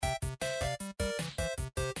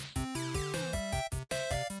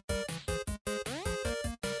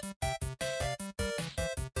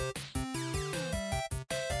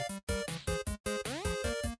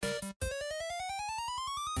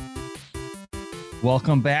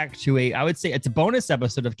Welcome back to I would say it's a bonus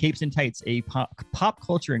episode of Capes and Tights, a pop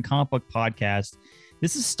culture and comic book podcast.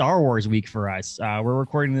 This is Star Wars week for us. We're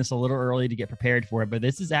recording this a little early to get prepared for it, but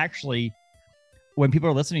this is actually, when people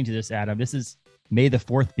are listening to this, Adam, this is May the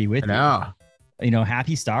 4th be with you. You know,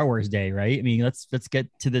 happy Star Wars Day, right? I mean, let's get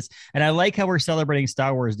to this. And I like how we're celebrating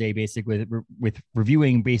Star Wars Day basically with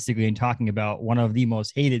reviewing basically and talking about one of the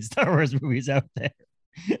most hated Star Wars movies out there.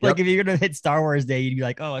 Like if you're gonna hit Star Wars Day, you'd be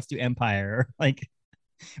like, oh, let's do Empire. Like,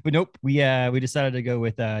 but nope, we decided to go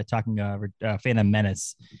with talking Phantom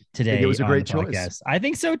Menace today. It was a great choice. I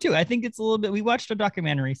think so too. I think it's a little bit. We watched a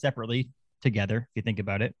documentary separately together, if you think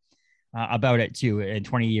about it too, in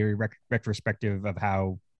 20-year retrospective of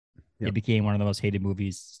how it became one of the most hated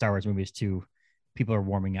movies, Star Wars movies too. People are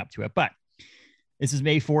warming up to it, but this is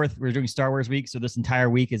May 4th. We're doing Star Wars week. So this entire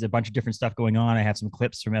week is a bunch of different stuff going on. I have some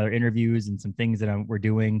clips from other interviews and some things that we're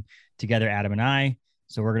doing together, Adam and I.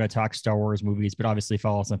 So we're going to talk Star Wars movies, but obviously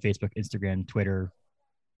follow us on Facebook, Instagram, Twitter,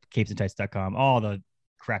 capesandtights.com, all the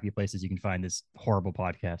crappy places you can find this horrible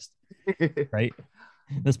podcast, right?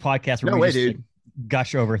 This podcast where we just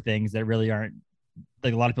gush over things that really aren't,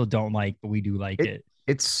 like, a lot of people don't like, but we do like it.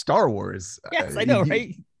 It's Star Wars. Yes, I know,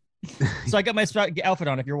 right? So I got my outfit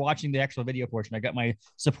on. If you're watching the actual video portion, I got my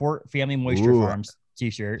Support Family Moisture Farms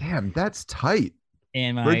t-shirt. Damn, that's tight.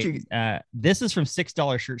 And this is from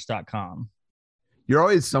 $6shirts.com. You're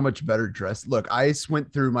always so much better dressed. Look, I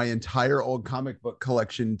went through my entire old comic book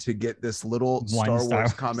collection to get this little Star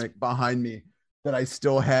Wars comic behind me that I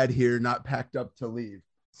still had here, not packed up to leave.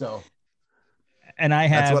 So, and I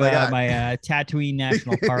have my Tatooine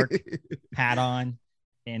National Park hat on.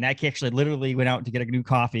 And I actually literally went out to get a new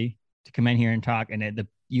coffee to come in here and talk. And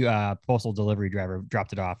the postal delivery driver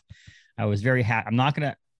dropped it off. I was very happy. I'm not going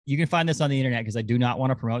to, you can find this on the internet because I do not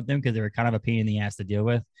want to promote them because they're kind of a pain in the ass to deal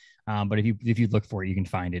with. But if you look for it, you can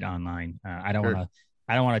find it online. I don't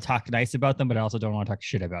want to talk nice about them, but I also don't want to talk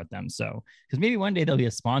shit about them. So, because maybe one day they'll be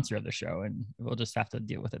a sponsor of the show and we'll just have to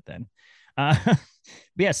deal with it then. But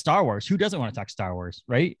yeah, Star Wars. Who doesn't want to talk Star Wars,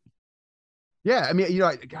 right? Yeah. I mean,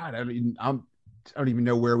 I don't even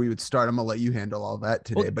know where we would start. I'm gonna let you handle all that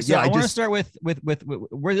today. But yeah, I want to start with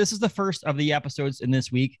where this is the first of the episodes in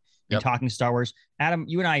this week in talking Star Wars. Adam,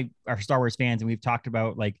 you and I are Star Wars fans, and we've talked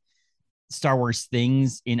about like Star Wars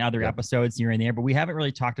things in other episodes here and there, but we haven't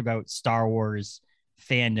really talked about Star Wars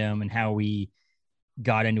fandom and how we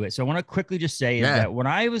got into it. So I want to quickly just say that when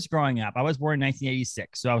I was growing up, I was born in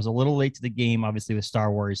 1986, so I was a little late to the game, obviously, with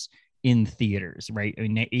Star Wars in theaters, right? I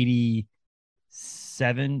mean,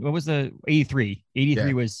 87, what was the 83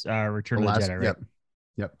 was Return of the Jedi, right?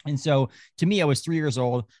 Yep. And so to me, I was 3 years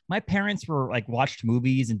old. My parents were like watched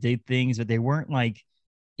movies and did things, but they weren't like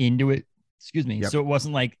into it. Excuse me. So it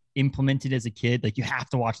wasn't like implemented as a kid. Like you have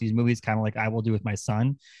to watch these movies, kind of like I will do with my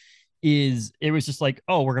son. It was just like,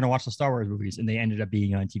 oh, we're going to watch the Star Wars movies. And they ended up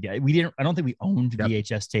being on TV. I don't think we owned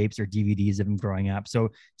VHS tapes or DVDs of them growing up. So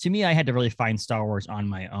to me, I had to really find Star Wars on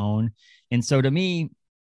my own. And so to me,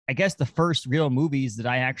 I guess the first real movies that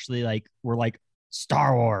I actually like were like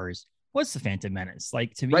Star Wars was The Phantom Menace.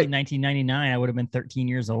 Like to me, in 1999, I would have been 13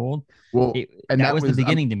 years old. Well, that was the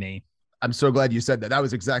beginning to me. I'm so glad you said that. That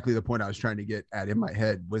was exactly the point I was trying to get at in my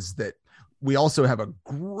head, was that we also have a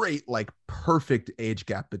great, like, perfect age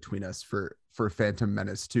gap between us for Phantom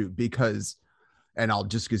Menace too, because, and I'll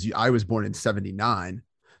just, because I was born in 79.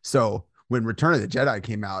 So when Return of the Jedi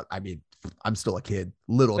came out, I mean, I'm still a kid,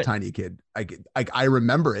 tiny kid. I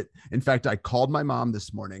remember it. In fact, I called my mom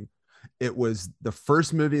this morning. It was the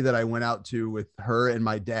first movie that I went out to with her and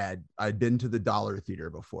my dad. I'd been to the Dollar Theater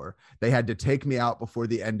before. They had to take me out before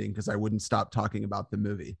the ending because I wouldn't stop talking about the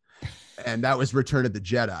movie. And that was Return of the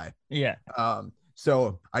Jedi. Yeah.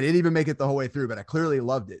 So I didn't even make it the whole way through, but I clearly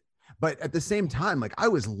loved it. But at the same time, like, I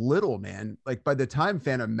was little, man. Like, by the time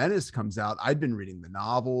Phantom Menace comes out, I'd been reading the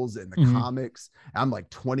novels and the comics. I'm like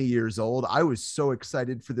 20 years old. I was so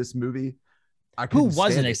excited for this movie. Who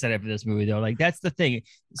wasn't excited for this movie though? Like, that's the thing.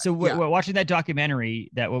 So we're watching that documentary,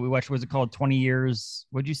 that what we watched, was it called 20 years?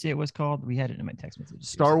 What'd you say it was called? We had it in my text message.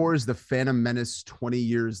 Star Wars, The Phantom Menace 20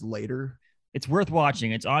 years later. It's worth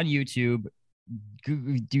watching. It's on YouTube.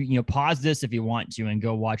 Pause this if you want to and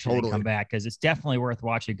go watch it and come back, because it's definitely worth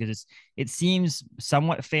watching, because it seems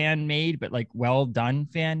somewhat fan made, but like well done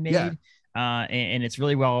fan made. And it's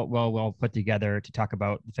really well put together to talk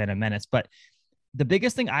about the Phantom Menace. But the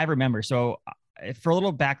biggest thing I remember, so for a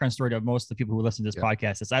little background story to most of the people who listen to this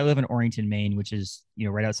podcast, is I live in Orrington, Maine, which is,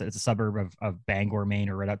 right outside. It's a suburb of Bangor, Maine,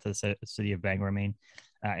 or right out to the city of Bangor, Maine,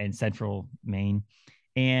 in central Maine.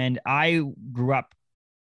 And I grew up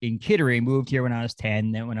in Kittery, moved here when I was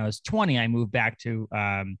 10. Then when I was 20, I moved back to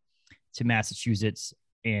Massachusetts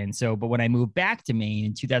And so, but when I moved back to Maine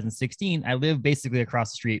in 2016, I lived basically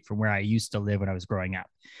across the street from where I used to live when I was growing up.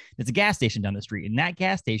 There's a gas station down the street. And that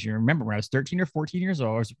gas station, remember when I was 13 or 14 years old,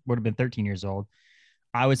 or would have been 13 years old,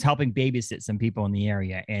 I was helping babysit some people in the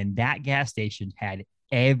area. And that gas station had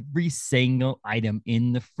every single item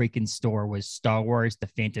in the freaking store was Star Wars, The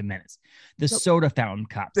Phantom Menace, the soda fountain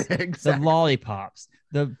cups, exactly. The lollipops,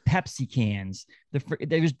 the Pepsi cans,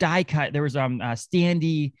 there was die cut. There was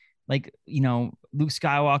Standy, like, you know, Luke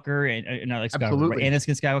Skywalker and not like Skywalker, but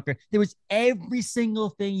Anakin Skywalker. There was every single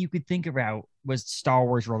thing you could think about was Star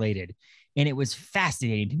Wars related. And it was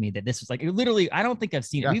fascinating to me that this was like, literally, I don't think I've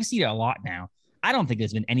seen it. We've seen it a lot now. I don't think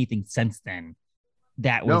there's been anything since then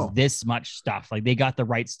that was this much stuff. Like they got the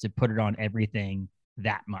rights to put it on everything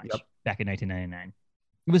that much back in 1999.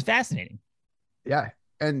 It was fascinating. Yeah.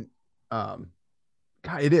 And God,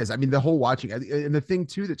 it is. I mean, the whole watching, and the thing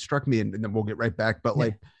too that struck me, and then we'll get right back, but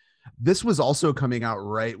like this was also coming out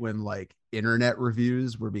right when like internet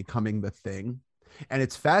reviews were becoming the thing. And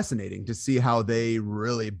it's fascinating to see how they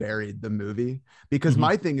really buried the movie, because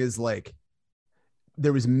my thing is like,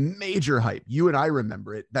 there was major hype. You and I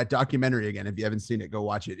remember it. That documentary, again, if you haven't seen it, go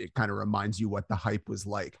watch it. It kind of reminds you what the hype was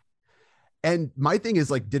like. And my thing is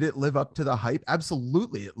like, did it live up to the hype?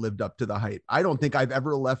 Absolutely. It lived up to the hype. I don't think I've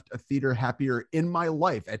ever left a theater happier in my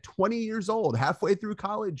life. At 20 years old, halfway through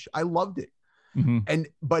college, I loved it.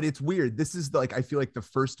 But it's weird. This is like, I feel like the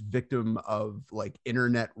first victim of like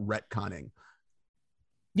internet retconning.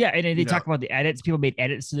 Yeah, and they talk about the edits. People made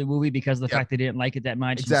edits to the movie because of the fact they didn't like it that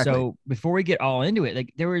much. Exactly. So before we get all into it,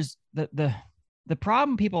 like there was the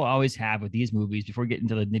problem people always have with these movies before we get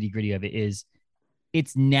into the nitty gritty of it is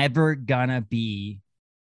it's never gonna be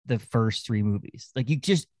the first three movies. Like you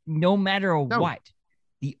just, no matter what,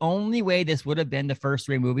 the only way this would have been the first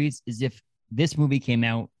three movies is if this movie came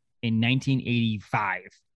out in 1985.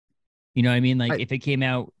 You know what I mean? Like if it came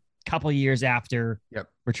out couple years after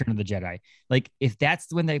Return of the Jedi. Like if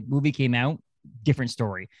that's when the movie came out, different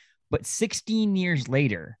story. But 16 years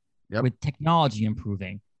later, with technology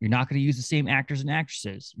improving, you're not going to use the same actors and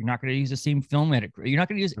actresses. You're not going to use the same film edit. You're not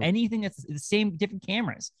going to use anything that's the same, different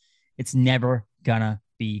cameras. It's never gonna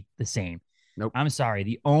be the same. I'm sorry.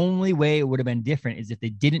 The only way it would have been different is if they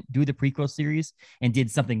didn't do the prequel series and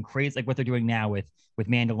did something crazy like what they're doing now with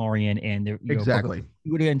Mandalorian and the exactly.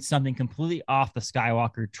 It would have been something completely off the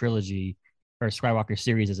Skywalker trilogy or Skywalker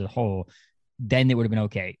series as a whole. Then it would have been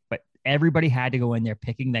okay. But everybody had to go in there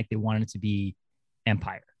picking like they wanted it to be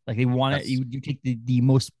Empire. Like they wanted you take the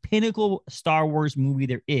most pinnacle Star Wars movie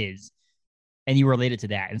there is, and you relate it to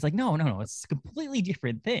that. And it's like, no, it's a completely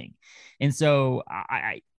different thing. And so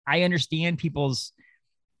I understand people's,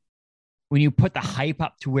 when you put the hype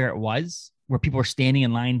up to where it was, where people were standing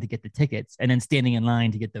in line to get the tickets and then standing in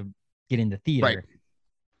line to get in the theater. Right.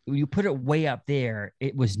 When you put it way up there,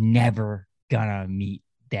 it was never gonna meet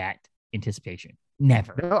that anticipation.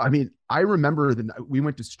 Never. No, I mean, I remember we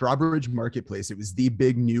went to Strawbridge Marketplace. It was the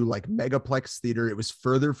big new like megaplex theater. It was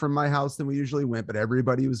further from my house than we usually went, but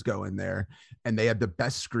everybody was going there and they had the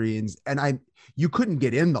best screens. And you couldn't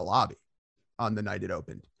get in the lobby on the night it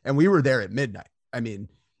opened. And we were there at midnight. I mean,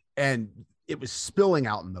 and it was spilling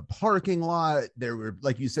out in the parking lot. There were,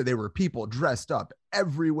 like you said, there were people dressed up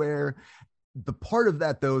everywhere. The part of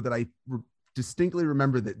that though, that I distinctly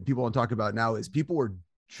remember that people don't talk about now is people were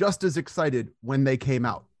just as excited when they came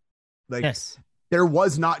out. Like there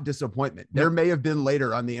was not disappointment. There may have been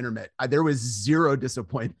later on the internet. There was zero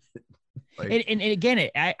disappointment. Like, and again,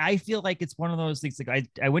 I feel like it's one of those things. Like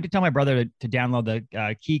I went to tell my brother to download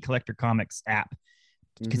the Key Collector Comics app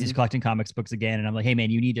because he's collecting comics books again. And I'm like, hey man,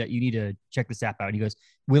 you need to check this app out. And he goes,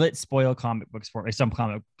 will it spoil comic books for like some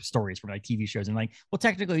comic stories from like TV shows? And I'm like, well,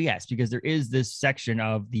 technically yes, because there is this section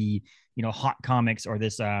of the, hot comics or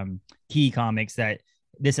this Key Comics that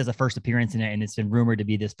this has a first appearance in it, and it's been rumored to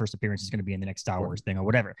be this first appearance is going to be in the next Star Wars thing or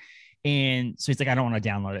whatever. And so he's like, I don't want to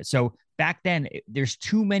download it. So back then, there's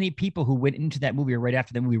too many people who went into that movie or right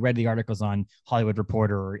after the movie read the articles on Hollywood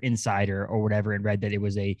Reporter or Insider or whatever and read that it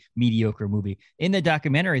was a mediocre movie. In the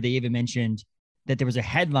documentary, they even mentioned that there was a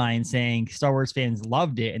headline saying Star Wars fans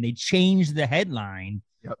loved it, and they changed the headline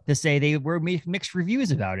to say they were mixed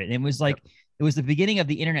reviews about it. And it was like it was the beginning of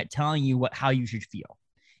the internet telling you how you should feel.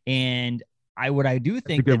 And I do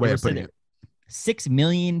think that there was 6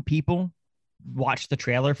 million people watched the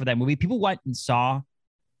trailer for that movie. People went and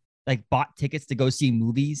bought tickets to go see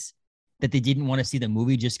movies that they didn't want to see the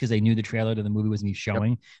movie just because they knew the trailer to the movie was me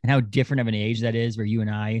showing. And how different of an age that is, where you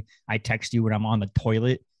and I text you when I'm on the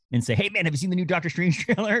toilet and say, hey man, have you seen the new Doctor Strange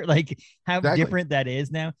trailer? Like how different that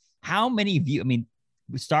is now. How many of you, I mean,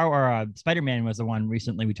 Spider-Man was the one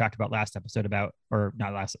recently we talked about last episode about, or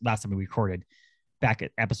not last time we recorded. back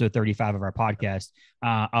at episode 35 of our podcast,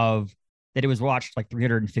 of that it was watched like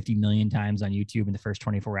 350 million times on YouTube in the first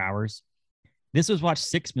 24 hours. This was watched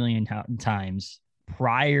 6 million times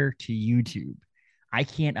prior to YouTube. I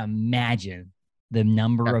can't imagine the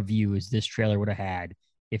number of views this trailer would have had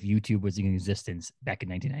if YouTube was in existence back in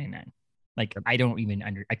 1999. Like, I don't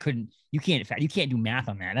even you can't do math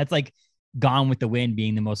on that. That's like Gone with the Wind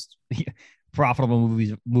being the most profitable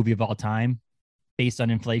movie of all time based on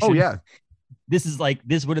inflation. Oh yeah. This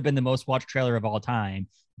would have been the most watched trailer of all time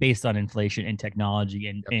based on inflation and technology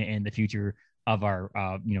and the future of our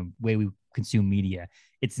way we consume media.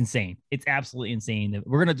 It's insane. It's absolutely insane. That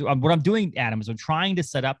we're gonna do what I'm doing, Adam, is I'm trying to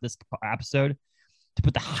set up this episode to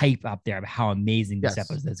put the hype up there of how amazing this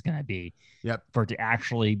episode is going to be. Yep. For it to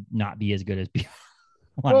actually not be as good as people.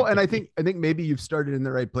 Well, and I think maybe you've started in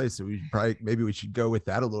the right place. So we should go with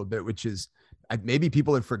that a little bit, which is maybe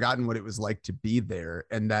people have forgotten what it was like to be there.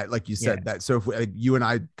 And that, like you said, that, so if you and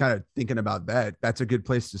I kind of thinking about that, that's a good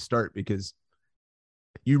place to start, because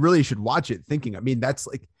you really should watch it thinking, I mean, that's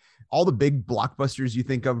like all the big blockbusters you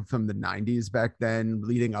think of from the 90s back then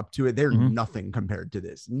leading up to it. They're nothing compared to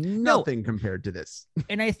this, compared to this.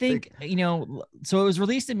 And I think, so it was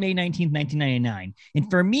released in May 19th, 1999. And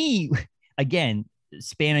for me, again,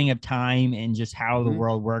 spanning of time and just how the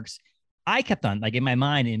world works, I kept on, like, in my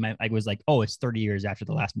mind, I was like, oh, it's 30 years after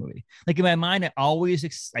the last movie. Like, in my mind, I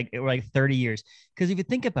always like 30 years. Because if you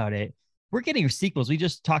think about it, we're getting sequels. We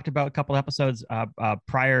just talked about a couple episodes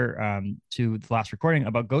prior to the last recording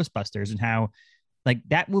about Ghostbusters and how, like,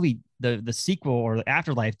 that movie, the sequel or the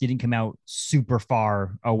Afterlife didn't come out super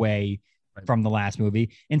far away from the last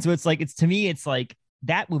movie. And so it's to me, it's like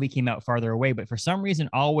that movie came out farther away. But for some reason,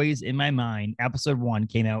 always in my mind, episode 1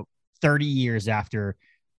 came out 30 years after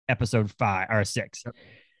episode 5 or 6.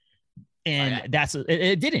 And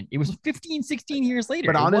it didn't. It was 15, 16 years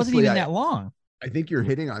later. But honestly, it wasn't even that long. I think you're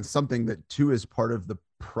hitting on something that too is part of the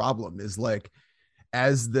problem, is like,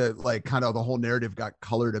 as the kind of the whole narrative got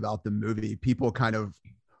colored about the movie, people kind of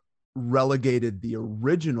relegated the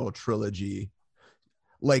original trilogy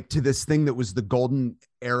like to this thing that was the golden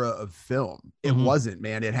era of film. It wasn't,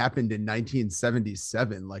 man. It happened in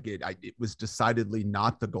 1977. Like it was decidedly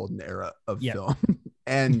not the golden era of film.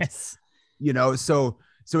 And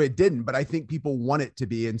so it didn't, but I think people want it to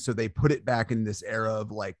be. And so they put it back in this era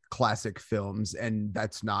of like classic films. And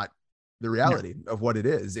that's not the reality of what it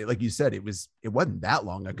is. Like you said, it wasn't that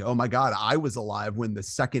long ago. Oh my God. I was alive when the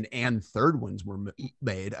second and third ones were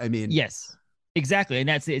made. I mean, yes, exactly. And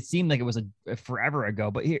it seemed like it was a forever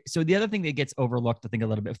ago, but so the other thing that gets overlooked, I think, a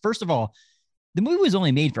little bit, first of all, the movie was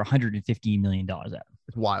only made for $115 million.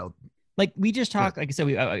 It's wild. Like we just talked, like I said,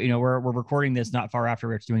 we're recording this not far after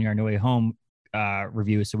we're doing our No Way Home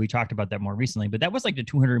review. So we talked about that more recently, but that was like the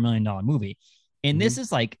 $200 million movie. And this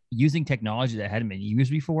is like using technology that hadn't been used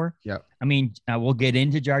before. Yeah. I mean, we'll get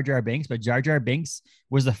into Jar Jar Binks, but Jar Jar Binks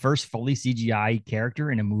was the first fully CGI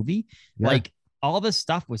character in a movie. Yeah. Like all this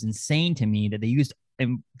stuff was insane to me that they used.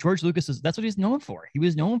 And George Lucas that's what he's known for. He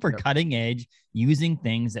was known for cutting edge, using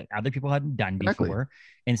things that other people hadn't done before.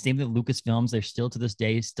 And same with Lucasfilms. They're still to this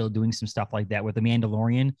day still doing some stuff like that with The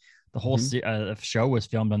Mandalorian. The whole show was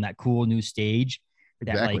filmed on that cool new stage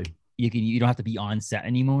that like you don't have to be on set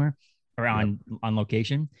anymore or on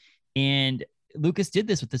location. And Lucas did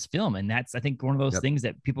this with this film. And that's, I think, one of those things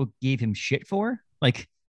that people gave him shit for, like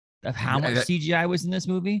of how much CGI was in this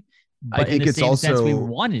movie. But I think it's also sense, we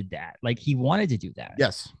wanted that. Like he wanted to do that.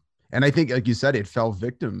 Yes. And I think, like you said, it fell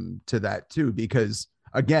victim to that too, because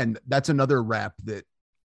again, that's another rap that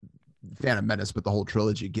Phantom Menace, but the whole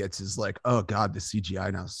trilogy gets, is like, oh God, the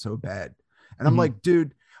CGI now is so bad. And I'm like,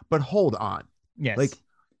 dude, but hold on. Yes. Like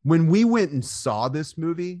when we went and saw this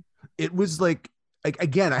movie, it was like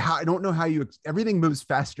again, I don't know how everything moves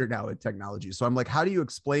faster now with technology. So I'm like, how do you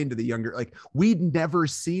explain to the younger, like we'd never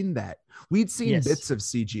seen that. We'd seen bits of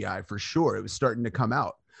CGI for sure. It was starting to come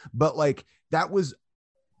out, but like that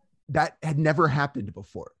had never happened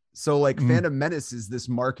before. So like Phantom Menace is this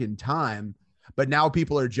mark in time, but now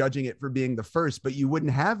people are judging it for being the first, but you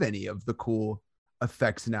wouldn't have any of the cool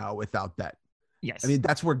effects now without that. Yes. I mean,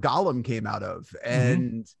 that's where Gollum came out of.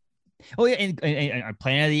 And oh yeah, and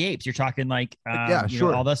Planet of the Apes. You're talking like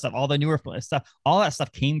sure, all that stuff, all the newer stuff, all that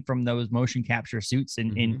stuff came from those motion capture suits.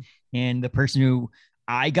 And the person who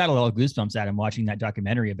I got a little goosebumps at him watching that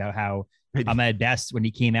documentary about how Ahmed Best, when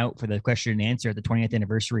he came out for the question and answer at the 20th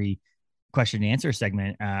anniversary question and answer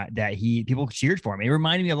segment, that people cheered for him. It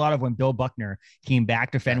reminded me a lot of when Bill Buckner came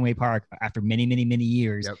back to Fenway Park after many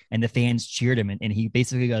years, and the fans cheered him, and he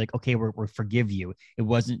basically got like, okay, we'll forgive you. It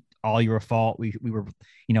wasn't all your fault. We were,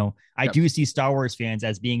 I do see Star Wars fans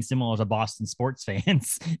as being similar to Boston sports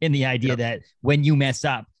fans in the idea that when you mess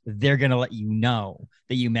up, they're going to let you know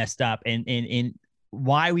that you messed up. And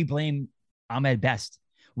why we blame Ahmed Best,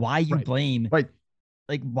 why you blame, like,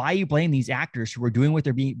 why you blame these actors who are doing what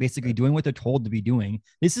they're basically doing what they're told to be doing.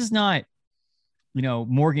 This is not,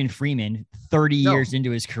 Morgan Freeman 30 years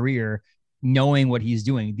into his career, knowing what he's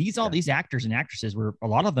doing. All these actors and actresses a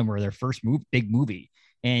lot of them were their first big movie.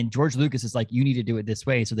 And George Lucas is like, you need to do it this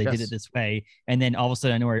way. So they did it this way. And then all of a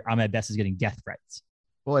sudden I know where Ahmed Best is getting death threats.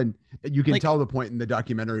 Well, and you can tell the point in the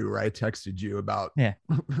documentary where I texted you about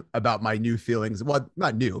about my new feelings. Well,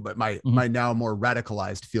 not new, but my now more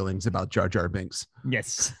radicalized feelings about Jar Jar Binks.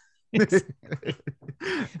 Yes.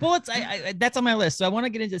 Well, that's on my list. So I want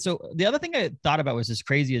to get into. So the other thing I thought about was just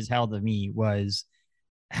crazy as hell to me was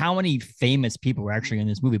how many famous people were actually in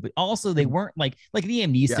this movie, but also they weren't like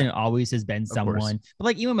Liam Neeson always has been someone, but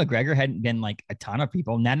like Ewan McGregor hadn't been like a ton of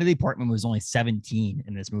people. Natalie Portman was only 17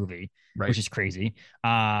 in this movie, which is crazy.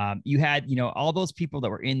 You had, all those people that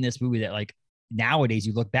were in this movie that like nowadays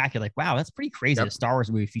you look back, you're like, wow, that's pretty crazy. That a Star Wars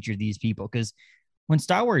movie featured these people. Cause when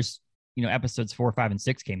Star Wars, episodes 4, 5, and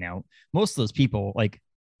 6 came out, most of those people like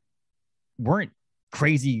weren't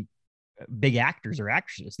crazy big actors or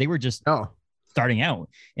actresses. They were just starting out.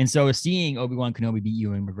 And so seeing Obi-Wan Kenobi beat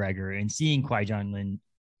Ewan McGregor and seeing Qui-Gon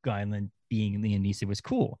Jinn being Liam Neeson was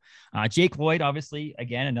cool. Jake Lloyd, obviously,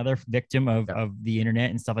 again, another victim of the internet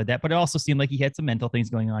and stuff like that. But it also seemed like he had some mental things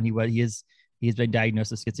going on. He has been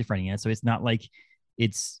diagnosed with schizophrenia. So it's not like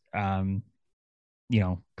it's,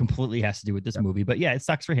 completely has to do with this movie. But yeah, it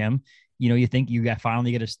sucks for him. You think you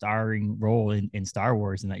finally get a starring role in Star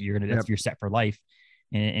Wars and that you're set for life.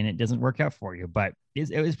 And it doesn't work out for you, but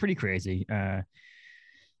it was pretty crazy.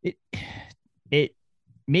 It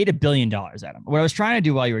made $1 billion at him. What I was trying to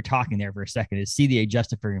do while you were talking there for a second is see the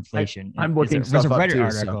adjusted for inflation. I'm looking stuff up too.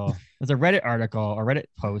 There's a Reddit article, a Reddit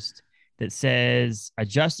post that says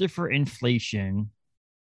adjusted for inflation.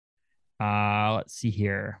 Let's see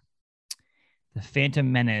here. The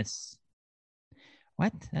Phantom Menace.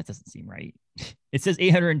 What? That doesn't seem right. It says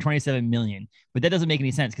 827 million, but that doesn't make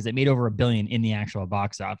any sense because it made over $1 billion in the actual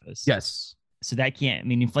box office. Yes. So that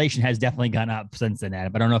can't, inflation has definitely gone up since then,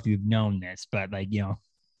 Adam. I don't know if you've known this, but like,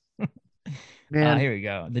 man, here we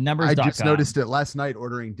go. The numbers. I just noticed it last night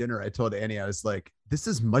ordering dinner. I told Annie, I was like, this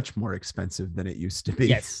is much more expensive than it used to be.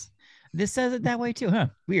 Yes. This says it that way too, huh?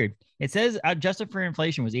 Weird. It says adjusted for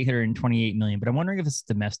inflation was 828 million, but I'm wondering if it's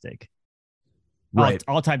domestic. Right.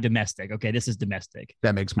 All-time domestic. Okay, this is domestic.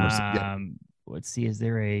 That makes more sense. Yeah. Let's see. Is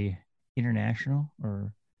there a international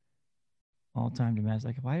or all-time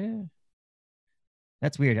domestic? Why?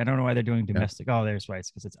 That's weird. I don't know why they're doing domestic. Oh, there's why.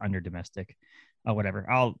 It's because it's under domestic. Oh, whatever.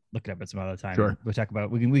 I'll look it up at some other time. Sure. We'll talk about.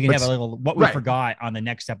 We can have a little what we forgot on the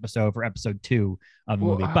next episode for episode 2 of the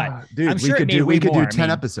movie. But dude, I'm sure we could do 10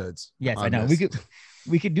 episodes. Yes, I know.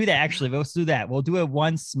 We could do that. Actually, let's do that. We'll do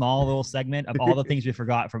one small little segment of all the things we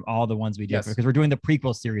forgot from all the ones we did because we're doing the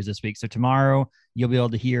prequel series this week. So tomorrow you'll be able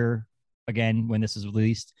to hear again when this is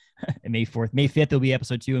released. May 4th, May 5th will be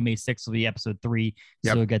episode 2, and May 6th will be episode 3.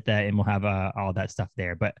 So we'll get that, and we'll have all that stuff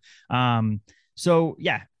there. But so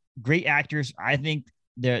yeah, great actors. I think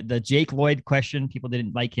the Jake Lloyd question, people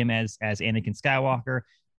didn't like him as Anakin Skywalker.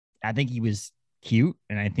 I think he was cute,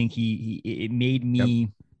 and I think it made me.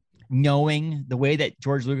 Knowing the way that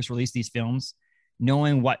George Lucas released these films,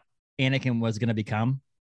 knowing what Anakin was going to become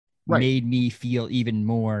made me feel even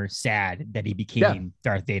more sad that he became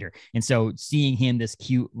Darth Vader. And so seeing him, this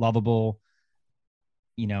cute, lovable,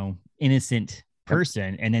 innocent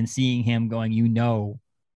person, and then seeing him going,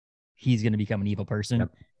 he's going to become an evil person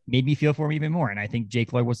made me feel for him even more. And I think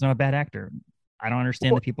Jake Lloyd was not a bad actor. I don't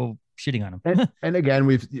understand the people shitting on him. and again,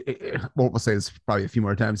 we'll say this probably a few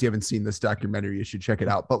more times. You haven't seen this documentary, you should check it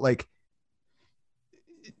out. But like,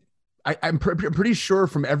 I'm pretty sure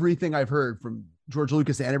from everything I've heard from George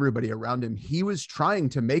Lucas and everybody around him, he was trying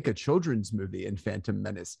to make a children's movie in Phantom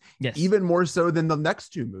Menace, even more so than the next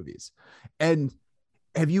 2 movies. And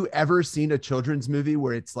have you ever seen a children's movie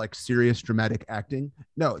where it's like serious dramatic acting?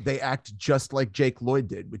 No, they act just like Jake Lloyd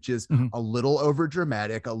did, which is a little over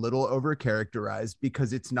dramatic, a little over characterized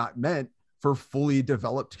because it's not meant for fully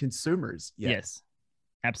developed consumers yet. Yes,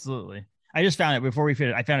 absolutely. I just found it before we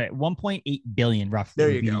finished. I found it 1.8 billion roughly.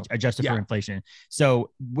 There you go. Adjusted for inflation.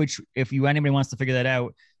 So, which if anybody wants to figure that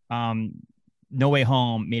out, No Way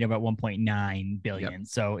Home made about 1.9 billion.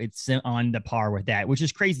 So it's on the par with that, which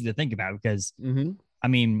is crazy to think about because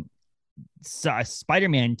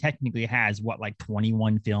Spider-Man technically has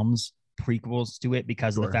 21 films prequels to it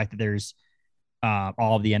because of the fact that there's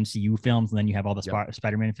all of the MCU films, and then you have all the Yep.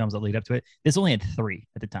 Spider-Man films that lead up to it. This only had 3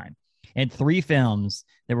 at the time, and 3 films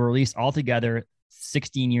that were released all together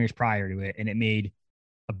 16 years prior to it, and it made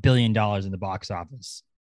 $1 billion in the box office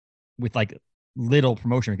with like little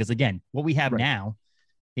promotion. Because again, what we have Right. now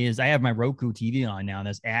is I have my Roku TV on now, and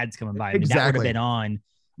there's ads coming by. I mean, that would have Exactly. been on.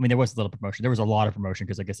 I mean, there was a little promotion. There was a lot of promotion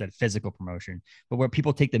because, like I said, physical promotion. But where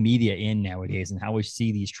people take the media in nowadays and how we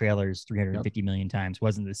see these trailers 350 million times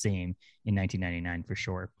wasn't the same in 1999 for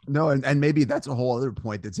sure. No, and maybe that's a whole other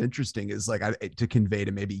point that's interesting is like to convey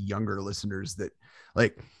to maybe younger listeners that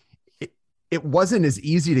like it wasn't as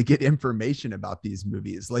easy to get information about these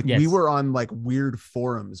movies. Like Yes. we were on like weird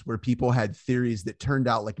forums where people had theories that turned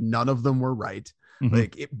out like none of them were right. Mhm.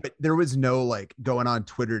 Like but there was no like going on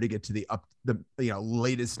Twitter to get to the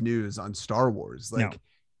latest news on Star Wars. Like No.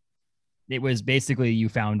 It was basically you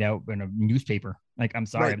found out in a newspaper. Like, I'm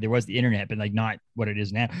sorry, Right. there was the internet, but like not what it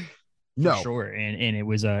is now. For no, sure. And it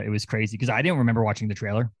was crazy because I didn't remember watching the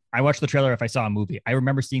trailer. I watched the trailer if I saw a movie. I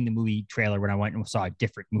remember seeing the movie trailer when I went and saw a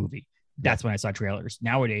different movie. That's when I saw trailers.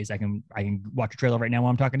 Nowadays, I can watch a trailer right now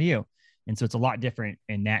while I'm talking to you, and so it's a lot different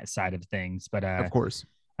in that side of things. But of course.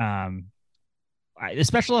 the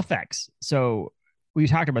special effects. So we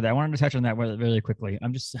talked about that. I wanted to touch on that really quickly.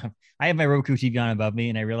 I have my Roku TV on above me,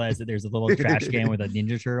 and I realized that there's a little trash can with a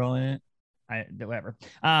Ninja Turtle in it. Whatever.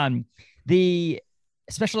 The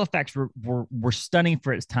special effects were stunning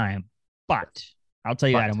for its time, but I'll tell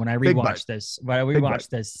you, Adam, when I rewatched this,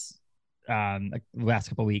 the last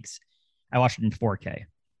couple of weeks, I watched it in 4K,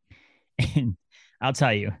 and I'll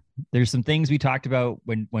tell you, there's some things we talked about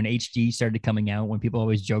when HD started coming out, when people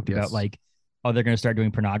always joked about like, oh, they're going to start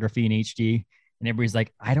doing pornography in HD. And everybody's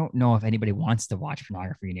like, I don't know if anybody wants to watch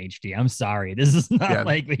pornography in HD. I'm sorry. This is not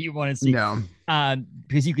like what you want to see. No.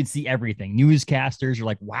 Because you can see everything. Newscasters are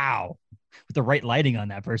like, wow, with the right lighting on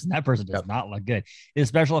that person does not look good. The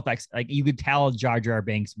special effects, like you could tell Jar Jar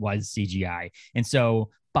Binks was CGI. And so,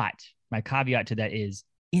 but my caveat to that is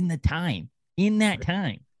in that time,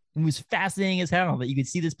 it was fascinating as hell that you could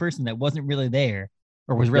see this person that wasn't really there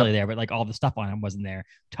or was really there, but like all the stuff on him wasn't there,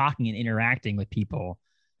 talking and interacting with people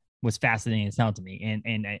was fascinating as hell to me.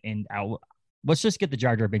 And let's just get the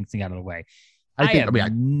Jar Jar Binks thing out of the way. I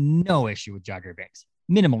have no issue with Jar Jar Binks.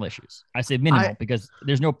 Minimal issues. I say minimal because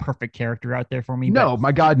there's no perfect character out there for me. No,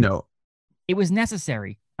 my God, no. It was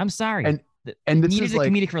necessary. I'm sorry. And it this needed is a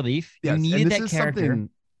like, comedic relief. Yes, you needed that is character.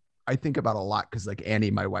 I think about a lot because like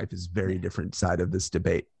Annie, my wife, is very different side of this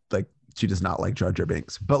debate. Like she does not like Jar Jar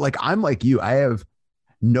Binks, but like I'm like you. I have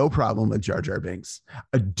no problem with Jar Jar Binks.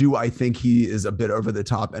 Do I think he is a bit over the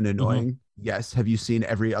top and annoying? Mm-hmm. Yes. Have you seen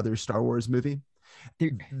every other Star Wars movie?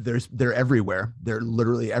 They're everywhere. They're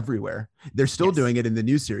literally everywhere. They're still doing it in the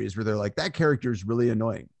new series where they're like, that character is really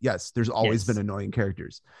annoying. Yes, there's always been annoying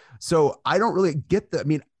characters. So I don't really get I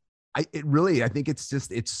mean, I think it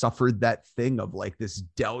suffered that thing of like this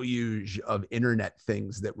deluge of internet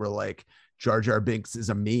things that were like Jar Jar Binks is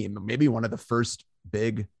a meme, maybe one of the first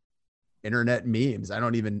big internet memes. I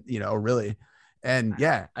don't even, really. And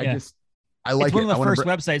I like it's one of the first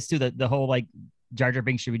websites too, the whole like Jar Jar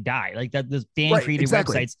Binks should die, like that, the fan created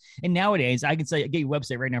websites. And nowadays I can say, get you a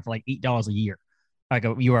website right now for like $8 a year, like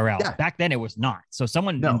a URL. Back then it was not. So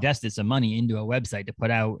someone invested some money into a website to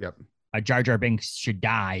put out a Jar Jar Binks should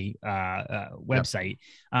die website.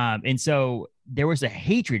 And so there was a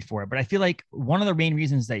hatred for it. But I feel like one of the main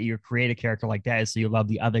reasons that you create a character like that is so you love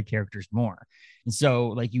the other characters more. And so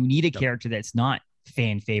like you need a character that's not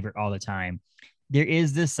fan favorite all the time. There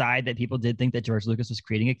is this side that people did think that George Lucas was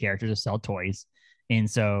creating a character to sell toys. And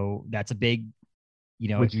so that's a big,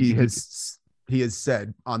 which he has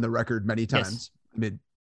said on the record many times.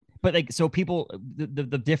 But like, so people,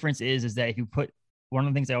 the difference is that if you put, one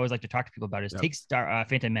of the things I always like to talk to people about is take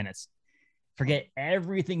Phantom Menace. Forget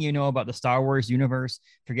everything you know about the Star Wars universe.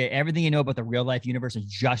 Forget everything you know about the real life universe and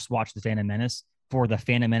just watch the Phantom Menace for the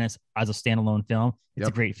Phantom Menace as a standalone film. It's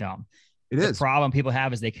a great film. The problem people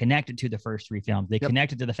have is they connect it to the first 3 films. They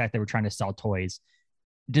connect it to the fact that we're trying to sell toys.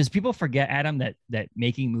 Does people forget, Adam, that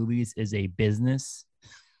making movies is a business?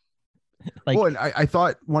 And I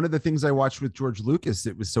thought one of the things I watched with George Lucas,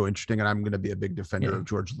 it was so interesting, and I'm going to be a big defender of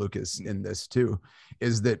George Lucas in this too,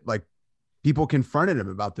 is that like people confronted him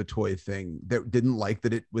about the toy thing, that didn't like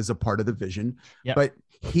that it was a part of the vision, but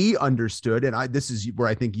he understood. And this is where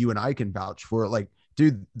I think you and I can vouch for it. Like,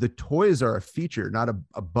 dude, the toys are a feature, not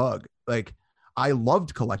a bug. Like I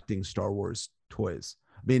loved collecting Star Wars toys.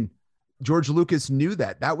 I mean, George Lucas knew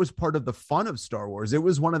that was part of the fun of Star Wars. It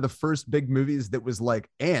was one of the first big movies that was like,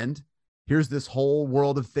 and here's this whole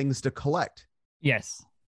world of things to collect. Yes.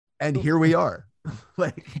 And here we are.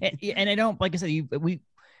 And I don't, like I said,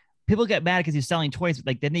 people get mad because he's selling toys.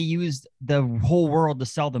 Like then they used the whole world to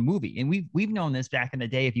sell the movie. And we've known this back in the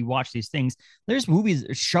day. If you watch these things, there's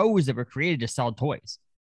shows that were created to sell toys.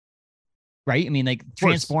 Right. I mean, like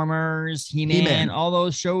Transformers, He-Man, all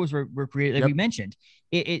those shows were created, like we mentioned.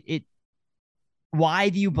 Why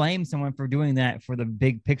do you blame someone for doing that for the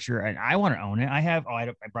big picture? And I want to own it. I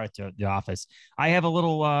brought it to the office. I have a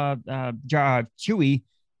little Chewy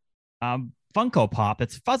Funko Pop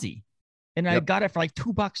that's fuzzy. And I got it for like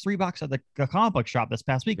 $2, $3 at the comic book shop this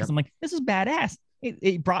past week. Because I'm like, this is badass.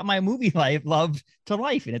 It brought my movie love to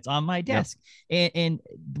life, and it's on my desk. And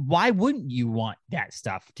why wouldn't you want that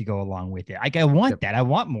stuff to go along with it? Like, I want that. I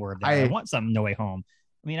want more of that. I want some No Way Home.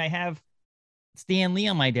 I mean, I have Stan Lee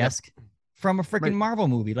on my desk from a freaking Marvel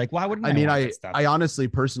movie. Like, why wouldn't I honestly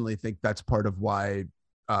personally think that's part of why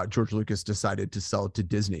George Lucas decided to sell it to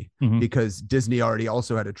Disney, because Disney already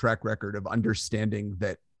also had a track record of understanding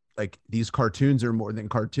that like these cartoons are more than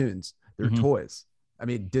cartoons. They're toys. I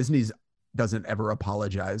mean, Disney's doesn't ever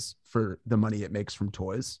apologize for the money it makes from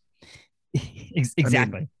toys. Exactly. I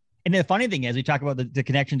mean, and the funny thing is, we talk about the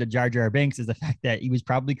connection to Jar Jar Binks is the fact that he was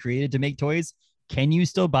probably created to make toys. Can you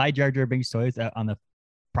still buy Jar Jar Binks toys on the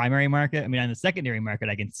primary market? I mean, on the secondary market,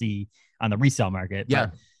 I can see on the resale market.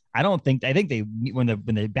 Yeah. I think they, when the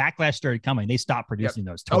backlash started coming, they stopped producing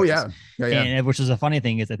those toys. Oh yeah. And which is a funny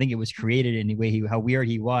thing is I think it was created in the way how weird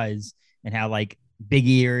he was and how like big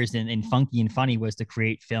ears and funky and funny was to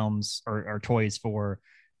create films or toys for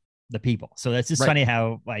the people. So that's just funny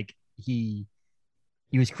how like he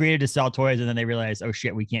was created to sell toys, and then they realized, oh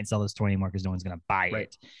shit, we can't sell this toy anymore because no one's going to buy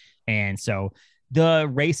it. And so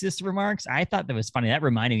the racist remarks, I thought that was funny. That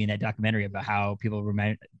reminded me in that documentary about how people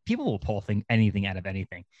will pull anything out of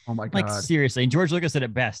anything. Oh my God. Like seriously. And George Lucas said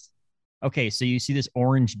it best. Okay. So you see this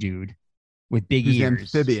orange dude with big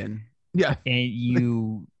ears. Amphibian. Yeah. And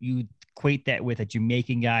you equate that with a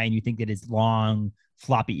Jamaican guy and you think that his long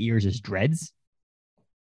floppy ears is dreads.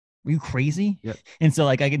 Are you crazy? Yep. And so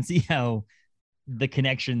like I can see how the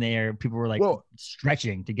connection there, people were like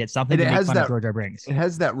stretching to get something to make fun of George R. Binks. It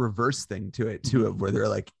has that reverse thing to it too, of where they're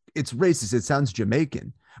like, it's racist, it sounds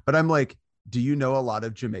Jamaican. But I'm like, do you know a lot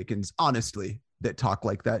of Jamaicans, honestly, that talk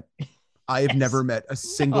like that? I have never met a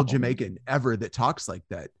single Jamaican ever that talks like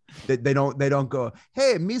that. That they don't go,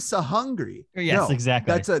 hey, me so hungry. Yes, no,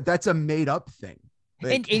 exactly. That's a made up thing.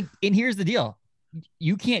 Like, and here's the deal.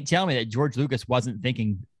 You can't tell me that George Lucas wasn't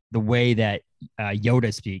thinking the way that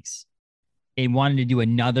Yoda speaks and wanted to do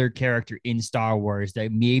another character in Star Wars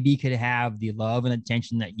that maybe could have the love and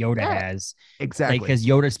attention that Yoda has. Exactly. Because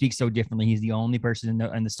Yoda speaks so differently. He's the only person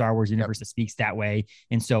in the Star Wars universe that speaks that way.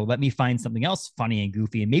 And so let me find something else funny and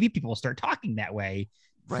goofy. And maybe people will start talking that way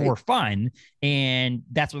for fun. And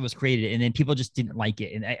that's what was created. And then people just didn't like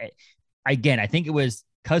it. And I think it was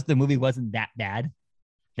because the movie wasn't that bad.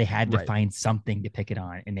 They had to find something to pick it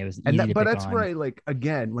on, and it was easy to pick on. But that's where I like,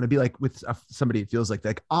 again, when I be like with somebody, it feels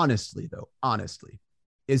like honestly,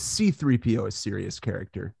 is C-3PO a serious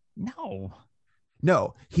character? No,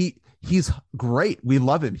 he's great. We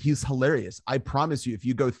love him. He's hilarious. I promise you, if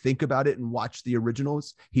you go think about it and watch the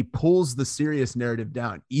originals, he pulls the serious narrative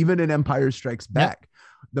down, even in Empire Strikes Back,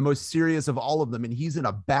 the most serious of all of them. And he's in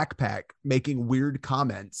a backpack making weird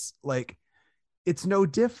comments. Like, it's no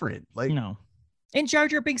different. Like, no. And Jar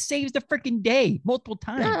Jar Binks saves the freaking day multiple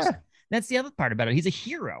times. Yeah. That's the other part about it. He's a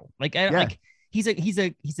hero. Like he's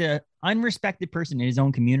a unrespected person in his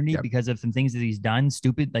own community because of some things that he's done,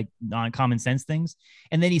 stupid, like non-common sense things.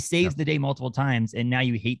 And then he saves the day multiple times. And now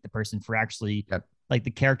you hate the person for actually like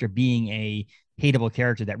the character being a hateable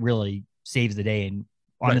character that really saves the day. And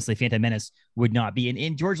honestly, Phantom Menace would not be.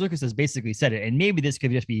 And George Lucas has basically said it. And maybe this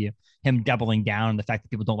could just be him doubling down on the fact that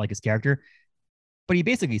people don't like his character. But he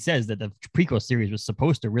basically says that the prequel series was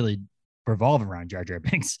supposed to really revolve around Jar Jar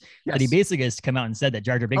Binks. Yes. But he basically has come out and said that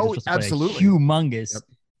Jar Jar Binks was supposed to play a humongous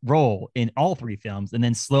role in all three films. And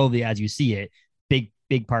then slowly, as you see it, big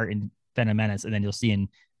part in Phantom Menace. And then you'll see in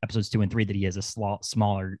episodes 2 and 3 that he has a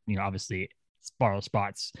smaller, obviously smaller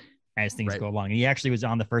spots as things go along. And he actually was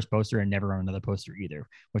on the first poster and never on another poster either,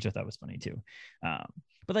 which I thought was funny too.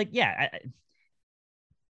 But like,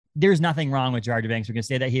 there's nothing wrong with Jar Jar Binks. We're going to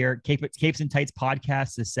say that here. Capes and Tights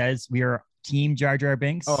podcast says we are team Jar Jar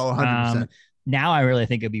Binks. Oh, 100%. Now I really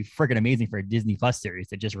think it'd be freaking amazing for a Disney Plus series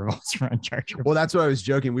that just revolves around Jar Jar. Well, that's what I was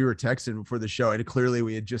joking. We were texting before the show, and clearly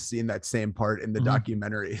we had just seen that same part in the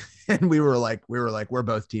documentary, and we were like, we're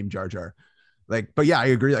both team Jar Jar. Like, but yeah, I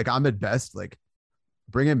agree. Like, I'm at best, like,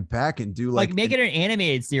 bring him back and do like make it an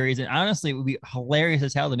animated series. And honestly, it would be hilarious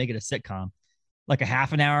as hell to make it a sitcom. Like a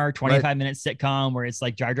half an hour, 25-minute sitcom where it's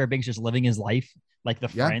like Jar Jar Binks just living his life like the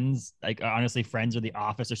Friends, like honestly, Friends or The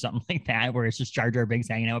Office or something like that, where it's just Jar Jar Binks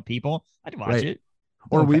hanging out with people. I'd watch it.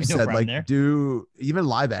 Or we've said like there. Do even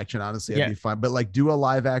live action, honestly, that'd be fun. But like do a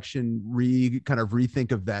live action kind of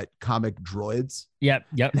rethink of that comic Droids.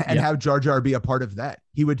 And have Jar Jar be a part of that.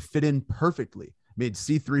 He would fit in perfectly. Made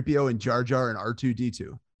C-3PO and Jar Jar and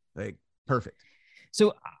R2-D2. Like perfect.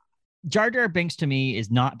 So Jar Jar Binks to me is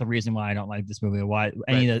not the reason why I don't like this movie or why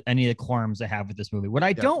any of the qualms I have with this movie. What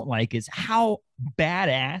I don't like is how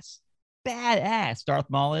badass Darth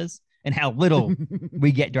Maul is. And how little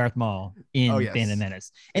we get Darth Maul in Phantom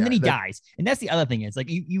Menace. And then he dies. And that's the other thing. It's like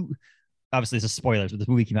you obviously this is spoilers, but this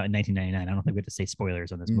movie came out in 1999. I don't think we have to say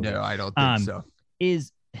spoilers on this movie. No, I don't think so.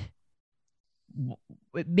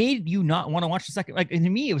 It made you not want to watch the second. Like, and to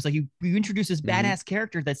me, it was like you introduce this badass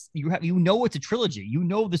character that's it's a trilogy. You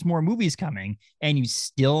know there's more movies coming, and you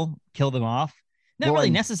still kill them off. Not really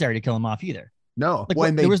necessary to kill them off either. No.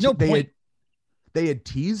 Like, there was no point. They had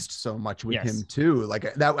teased so much with him too.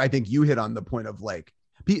 Like that, I think you hit on the point of like,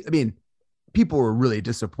 I mean, people were really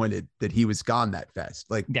disappointed that he was gone that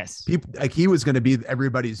fast. Like, people like he was going to be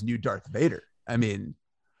everybody's new Darth Vader. I mean,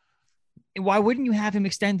 why wouldn't you have him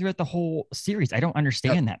extend throughout the whole series? I don't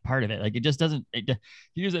understand that part of it. Like, it just doesn't.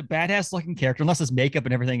 He was a badass looking character, unless his makeup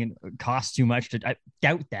and everything and costs too much. I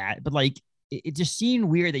doubt that, but like, it just seemed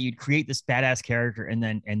weird that you'd create this badass character and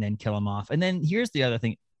then kill him off. And then here's the other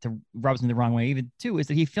thing. To rubs me the wrong way even too is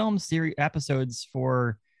that he filmed series episodes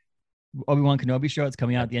for Obi-Wan Kenobi show. It's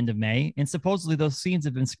coming out at the end of May, and supposedly those scenes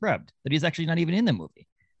have been scrubbed, that he's actually not even in the movie.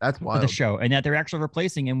 That's wild. The show, and that they're actually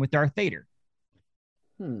replacing him with Darth Vader.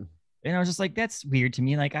 And I was just like, that's weird to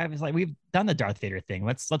me. Like, I was like, we've done the Darth Vader thing.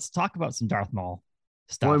 Let's talk about some Darth Maul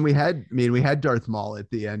stuff. Well, and we had Darth Maul at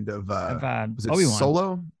the end of was it Obi-Wan.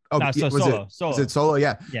 Solo? Oh, no, so Solo. Was it Solo?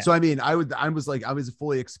 Yeah. So I mean, I was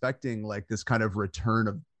fully expecting like this kind of return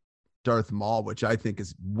of Darth Maul, which I think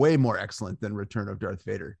is way more excellent than Return of Darth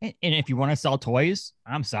Vader. And if you want to sell toys,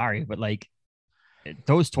 I'm sorry, but like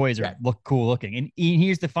those toys look cool looking. And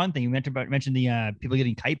here's the fun thing: you mentioned the people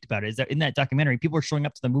getting hyped about it. Is that in that documentary, people are showing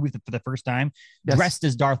up to the movie for the first time dressed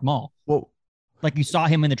as Darth Maul. Well, like you saw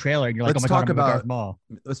him in the trailer, and you're like, "Oh my god, I'm Darth Maul."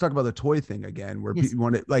 Let's talk about the toy thing again, where people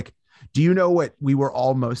want it. Like, do you know what we were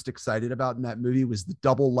all most excited about in that movie was the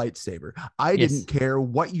double lightsaber? I didn't care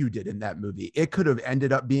what you did in that movie. It could have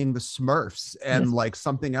ended up being the Smurfs and like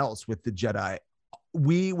something else with the Jedi.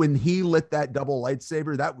 When he lit that double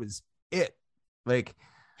lightsaber, that was it. Like,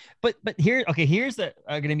 but here's the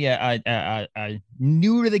gonna be a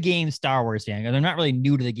new to the game Star Wars fan. They're not really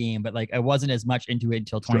new to the game, but like I wasn't as much into it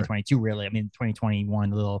until 2022. Really, I mean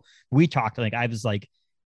 2021. We talked, like I was like,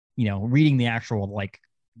 reading the actual like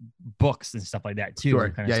books and stuff like that too. Sure.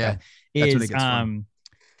 Kind of stuff.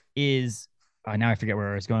 Is now I forget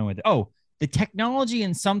where I was going with it. Oh, the technology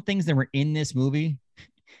and some things that were in this movie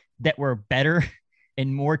that were better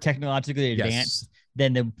and more technologically advanced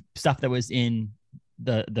than the stuff that was in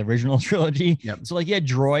the original trilogy. So like you had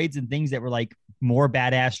droids and things that were like more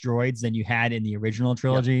badass droids than you had in the original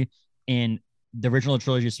trilogy. And the original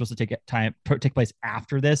trilogy is supposed to take place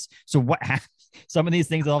after this. So what happened? Some of these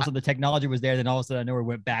things, also the technology was there, then all of a sudden I know we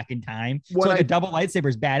went back in time. So like a double lightsaber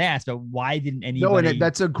is badass, but why didn't anybody? No, and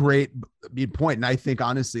that's a great point. And I think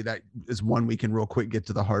honestly, that is one we can real quick get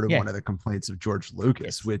to the heart of one of the complaints of George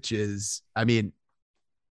Lucas, which is, I mean,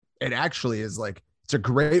 it actually is like, it's a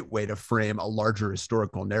great way to frame a larger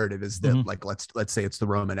historical narrative is that like, let's say it's the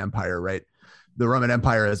Roman Empire, right? The Roman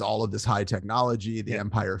Empire has all of this high technology. The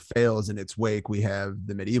empire fails in its wake. We have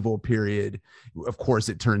the medieval period. Of course,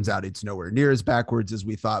 it turns out it's nowhere near as backwards as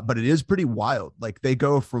we thought, but it is pretty wild. Like they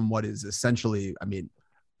go from what is essentially, I mean,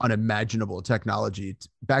 unimaginable technology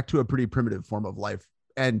back to a pretty primitive form of life.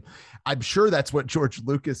 And I'm sure that's what George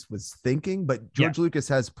Lucas was thinking, but George Lucas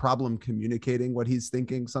has problem communicating what he's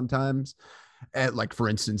thinking sometimes. At like, for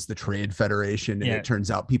instance, the Trade Federation, and it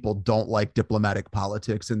turns out people don't like diplomatic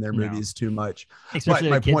politics in their movies too much. Especially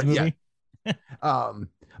but my point, movie.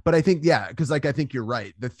 But I think, because like I think you're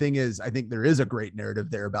right. The thing is, I think there is a great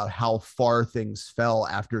narrative there about how far things fell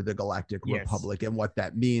after the Galactic Republic and what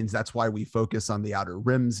that means. That's why we focus on the Outer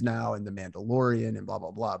Rims now and the Mandalorian and blah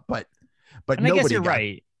blah blah. But and I guess you're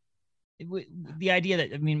right. The idea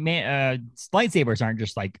that, I mean, lightsabers aren't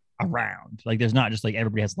just like around. Like there's not just like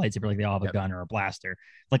everybody has a lightsaber, like they all have a gun or a blaster.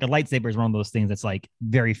 Like a lightsaber is one of those things that's like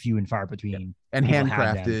very few and far between, and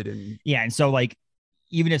handcrafted. And and so like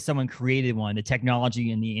even if someone created one, the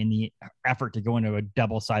technology and the effort to go into a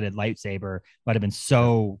double-sided lightsaber might have been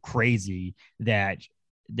so crazy that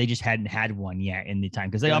they just hadn't had one yet in the time,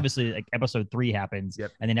 because they obviously, like, episode 3 happens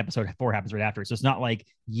and then episode 4 happens right after. So it's not like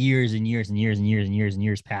years and years and years and years and years and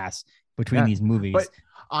years pass between these movies. But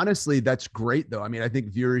honestly, that's great though. I mean, I think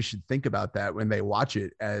viewers should think about that when they watch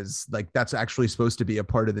it, as like that's actually supposed to be a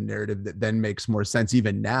part of the narrative that then makes more sense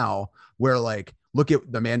even now, where like look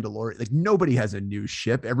at the Mandalorian, like nobody has a new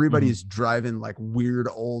ship. Everybody's driving like weird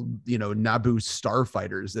old, Naboo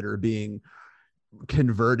starfighters that are being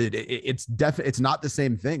converted. It's not the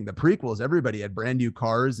same thing. The prequels, everybody had brand new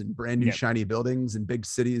cars and brand new shiny buildings and big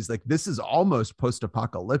cities. Like this is almost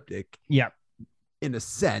post-apocalyptic. In a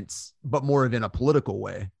sense, but more of in a political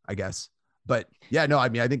way, I guess. But yeah, no, I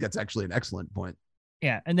mean, I think that's actually an excellent point.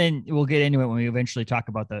 Yeah, and then we'll get into it when we eventually talk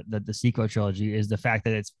about the sequel trilogy, is the fact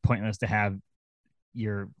that it's pointless to have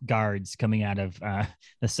your guards coming out of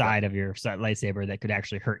the side of your lightsaber that could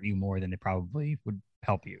actually hurt you more than they probably would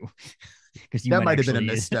help you. Because that might have been a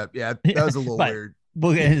misstep. Yeah, that was a little weird.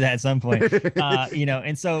 We'll get into that at some point.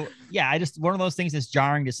 And so I just, one of those things that's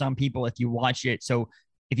jarring to some people if you watch it. So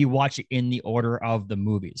if you watch it in the order of the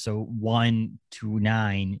movie, so 1 to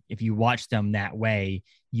 9, if you watch them that way,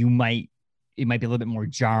 it might be a little bit more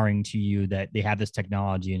jarring to you that they have this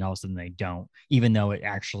technology and all of a sudden they don't, even though it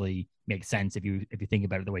actually makes sense if you think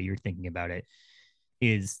about it the way you're thinking about it.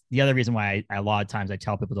 Is the other reason why a lot of times I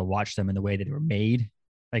tell people to watch them in the way that they were made.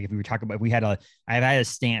 Like if we were talking about, I've had a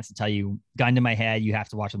stance to tell you, gun to my head, you have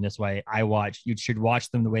to watch them this way. You should watch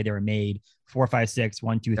them the way they were made, 4, 5, 6,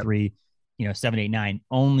 1, 2, 3, 7, 8, 9,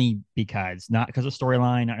 only because, not because of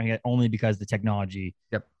storyline, only because the technology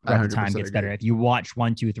at the time gets better. If you watch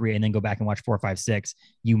 1, 2, 3, and then go back and watch 4, 5, 6,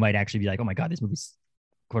 you might actually be like, oh my God, this movie's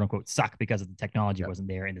quote unquote suck because of the technology wasn't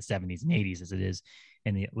there in the 70s and 80s as it is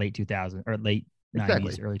in the late 2000s or late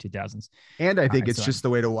 90s, early 2000s. And I think it's just the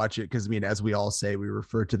way to watch it. Cause I mean, as we all say, we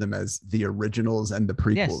refer to them as the originals and the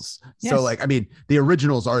prequels. So like, I mean, the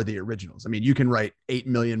originals are the originals. I mean, you can write 8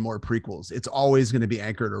 million more prequels. It's always going to be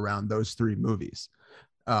anchored around those 3 movies.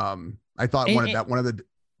 I thought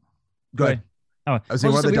go ahead. Oh, I was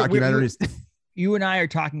saying one of the documentaries. You and I are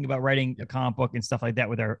talking about writing a comic book and stuff like that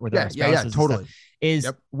with our spouses. Yeah, totally.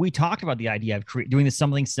 We talked about the idea of doing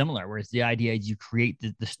something similar, whereas the idea is you create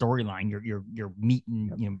the storyline, your meat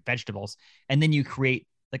and vegetables, and then you create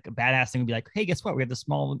like a badass thing and be like, hey, guess what? We have the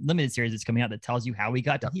small limited series that's coming out that tells you how we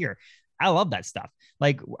got to here. I love that stuff.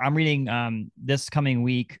 Like I'm reading this coming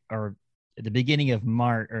week or at the beginning of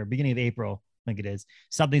March or beginning of April, I think it is,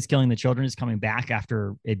 Something's Killing the Children is coming back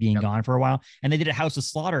after it being gone for a while. And they did a House of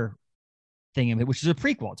Slaughter thing, which is a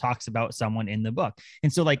prequel. It talks about someone in the book.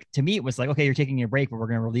 And so like, to me, it was like, okay, you're taking your break, but we're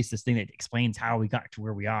going to release this thing that explains how we got to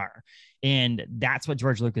where we are. And that's what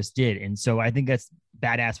George Lucas did. And so I think that's a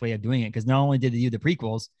badass way of doing it. Cause not only did they do the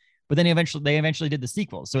prequels, but then they eventually did the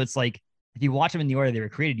sequels. So it's like, if you watch them in the order they were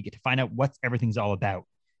created, you get to find out what everything's all about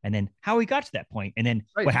and then how we got to that point and then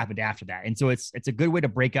what happened after that. And so it's a good way to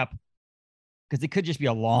break up, because it could just be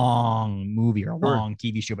a long movie or a long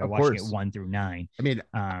TV show by watching it 1 through 9. I mean,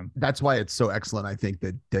 that's why it's so excellent. I think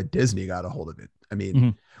that Disney got a hold of it. I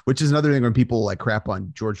mean, which is another thing when people like crap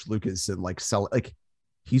on George Lucas and like sell it, like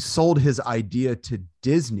he sold his idea to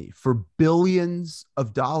Disney for billions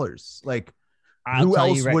of dollars. Like who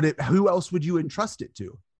else would you entrust it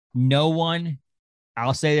to? No one.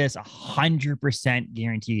 I'll say this 100%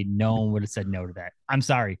 guaranteed. No one would have said no to that. I'm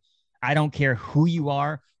sorry. I don't care who you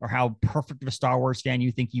are or how perfect of a Star Wars fan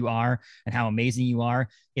you think you are and how amazing you are.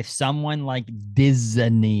 If someone like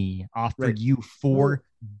Disney offered you $4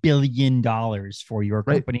 billion for your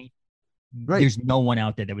company, there's no one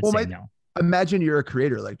out there that would say no. Imagine you're a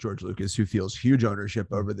creator like George Lucas who feels huge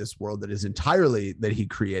ownership over this world that is entirely that he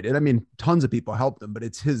created. I mean, tons of people helped him, but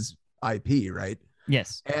it's his IP, right?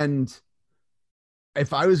 Yes. And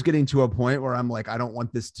if I was getting to a point where I'm like, I don't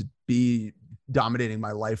want this to be dominating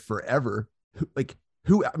my life forever, I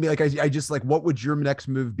just like, what would your next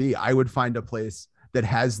move be? I would find a place that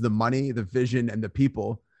has the money, the vision, and the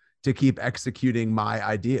people to keep executing my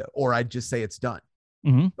idea, or I'd just say it's done.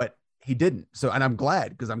 But he didn't. So, and I'm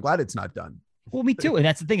glad, because I'm glad it's not done. Well, me too. And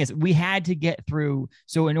that's the thing, is we had to get through.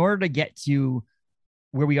 So in order to get to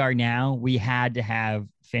where we are now, we had to have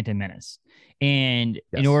Phantom Menace. And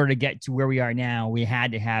in order to get to where we are now, we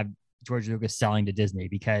had to have George Lucas selling to Disney,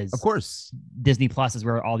 because of course Disney Plus is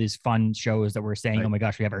where all these fun shows that we're saying, oh my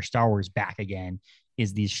gosh, we have our Star Wars back again,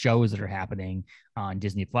 is these shows that are happening on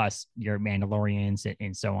Disney Plus, your Mandalorians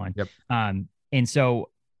and so on. And so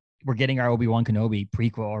we're getting our Obi-Wan Kenobi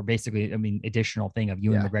prequel, or basically, I mean, additional thing of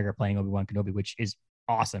Ewan McGregor playing Obi-Wan Kenobi, which is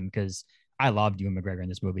awesome because I loved Ewan McGregor in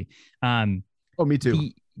this movie. Oh, me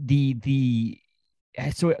too.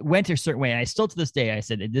 So it went a certain way. And I still, to this day, I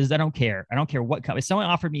said, I don't care. I don't care what company. If someone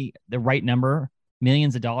offered me the right number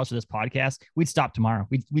millions of dollars for this podcast, we'd stop tomorrow.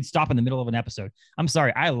 We'd stop in the middle of an episode. I'm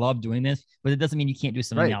sorry, I love doing this, but it doesn't mean you can't do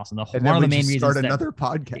something else. And one of the main reasons start another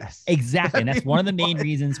podcast. Exactly. And that's one of the main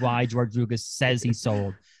reasons why George Lucas says he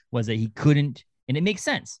sold, was that he couldn't, and it makes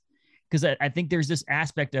sense. Because I think there's this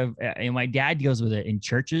aspect of, and my dad deals with it in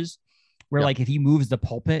churches, where like if he moves the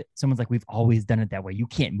pulpit, someone's like, we've always done it that way. You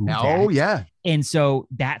can't move that. Oh, yeah. And so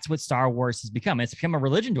that's what Star Wars has become. It's become a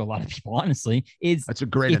religion to a lot of people, honestly. That's a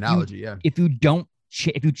great analogy, If you don't,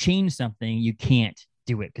 if you change something, you can't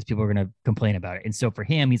do it because people are going to complain about it. And so for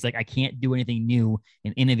him, he's like, I can't do anything new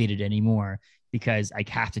and innovative anymore because I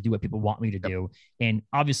have to do what people want me to do. And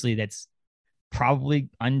obviously that's probably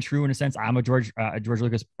untrue in a sense. I'm a George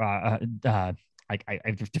Lucas. I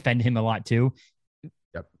defend him a lot too.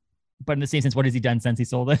 Yep. But in the same sense, what has he done since he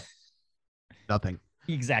sold it? Nothing.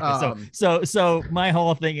 Exactly. So my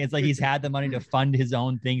whole thing is like he's had the money to fund his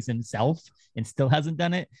own things himself and still hasn't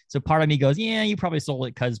done it. So part of me goes, yeah, you probably sold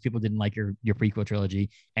it because people didn't like your prequel trilogy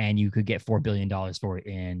and you could get $4 billion for it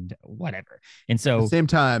and whatever. And so at the same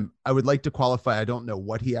time, I would like to qualify. I don't know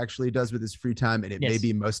what he actually does with his free time, and it may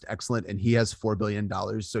be most excellent. And he has $4 billion.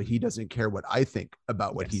 So he doesn't care what I think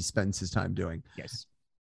about what he spends his time doing. Yes.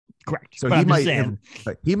 Correct. So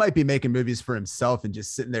he might be making movies for himself and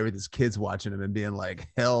just sitting there with his kids watching him and being like,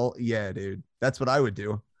 hell yeah, dude. That's what I would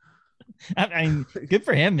do. I mean, good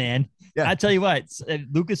for him, man. Yeah. I tell you what,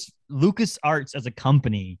 Lucas Arts as a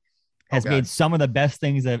company has made some of the best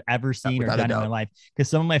things I've ever seen or done in my life. Because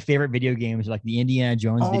some of my favorite video games are like the Indiana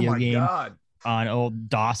Jones video game. God. On old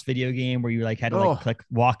DOS video game where you like had to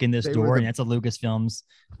walk in this door, and that's a Lucasfilms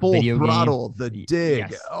full video throttle, game. The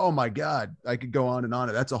Dig. Yes. Oh my God. I could go on and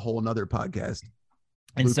on. That's a whole nother podcast.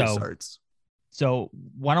 And so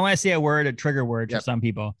why don't I say a trigger word for some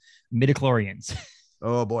people? Midichlorians.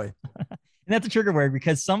 Oh boy. And that's a trigger word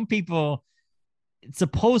because some people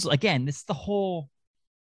again, this is the whole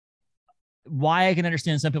why I can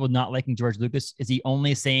understand some people not liking George Lucas. Is he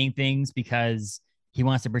only saying things because he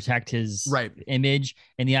wants to protect his image,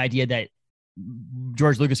 and the idea that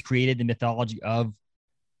George Lucas created the mythology of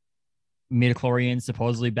midichlorians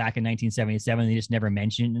supposedly back in 1977. They just never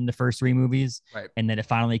mentioned in the first 3 movies. Right. And then it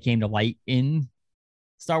finally came to light in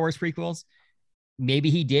Star Wars prequels. Maybe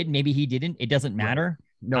he did, maybe he didn't. It doesn't matter.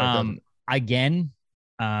 Right. No, it doesn't. Again,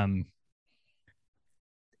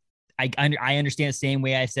 I understand the same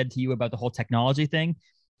way I said to you about the whole technology thing.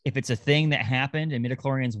 If it's a thing that happened and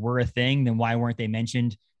midichlorians were a thing, then why weren't they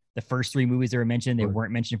mentioned? The first 3 movies they were mentioned, they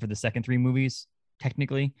weren't mentioned for the second 3 movies,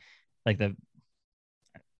 technically. Like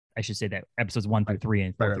I should say that episodes 1 through 3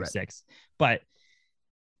 and 4 through 6. But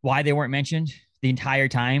why they weren't mentioned the entire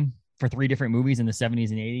time for 3 different movies in the 70s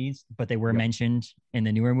and 80s, but they were mentioned in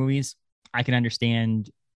the newer movies, I can understand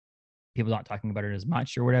people not talking about it as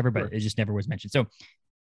much or whatever, but it just never was mentioned. So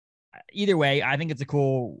either way, I think it's a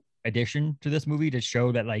cool addition to this movie to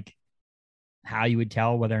show that like how you would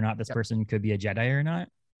tell whether or not this person could be a Jedi or not.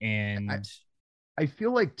 And I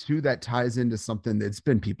feel like too that ties into something that's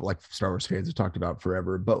been people like Star Wars fans have talked about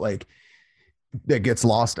forever, but like that gets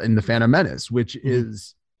lost in the Phantom Menace, which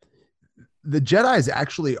is the Jedis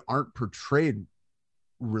actually aren't portrayed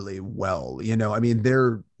really well. You know, I mean,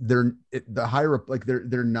 they're the higher, like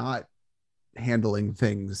they're not handling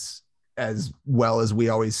things as well as we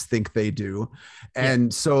always think they do.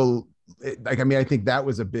 And so I think that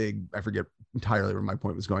was a big, I forget entirely where my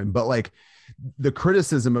point was going, but like the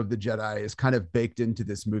criticism of the Jedi is kind of baked into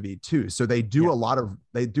this movie too. So they do a lot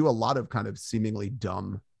of kind of seemingly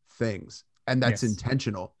dumb things, and that's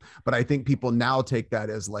intentional. But I think people now take that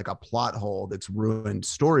as like a plot hole that's ruined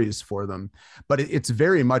stories for them. But it's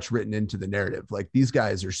very much written into the narrative. Like these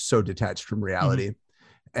guys are so detached from reality.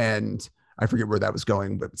 And I forget where that was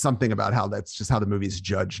going, but something about how that's just how the movie's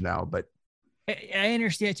judged now. But I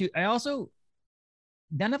understand too. I also,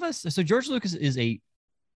 none of us, so George Lucas is a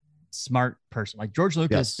smart person. Like George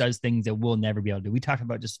Lucas does things that we'll never be able to do. We talked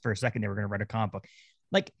about just for a second, they were going to write a comic book.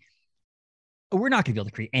 Like we're not going to be able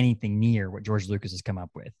to create anything near what George Lucas has come up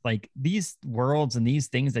with. Like these worlds and these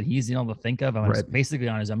things that he's able to think of, basically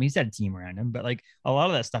on his own. He's had a team around him, but like a lot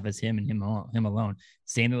of that stuff is him and him alone.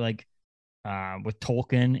 Same like with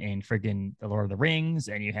Tolkien and friggin' The Lord of the Rings,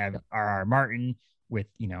 and you have R.R. Martin with,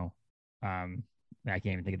 you know, I can't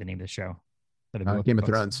even think of the name of the show. Game of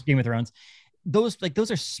Thrones. Game of Thrones. Those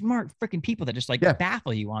are smart freaking people that just like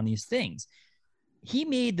baffle you on these things. He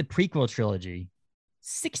made the prequel trilogy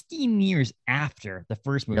 16 years after the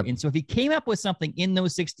first movie. And so if he came up with something in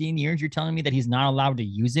those 16 years, you're telling me that he's not allowed to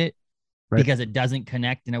use it because it doesn't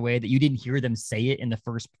connect in a way that you didn't hear them say it in the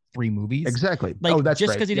first 3 movies. Exactly. Like that's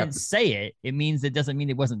just because he didn't say it, it means it doesn't mean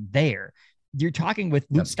it wasn't there. You're talking with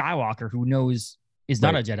Luke Skywalker, who knows is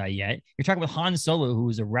not a Jedi yet. You're talking with Han Solo, who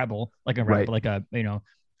is a rebel, like a rebel, like a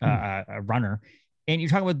a runner. And you're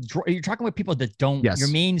talking with people that don't. Yes. Your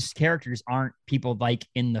main characters aren't people like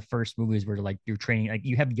in the first movies where like you're training. Like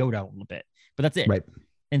you have Yoda a little bit, but that's it. Right.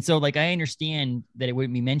 And so like I understand that it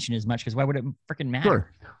wouldn't be mentioned as much because why would it freaking matter?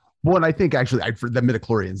 Sure. Well, and I think actually for the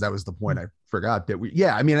midichlorians, that was the point. I forgot that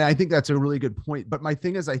I mean, I think that's a really good point. But my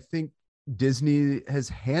thing is, I think Disney has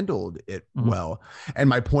handled it well. And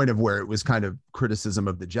my point of where it was kind of criticism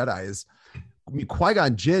of the Jedi is, I mean,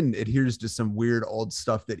 Qui-Gon Jinn adheres to some weird old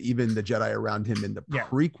stuff that even the Jedi around him in the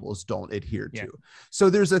prequels don't adhere to.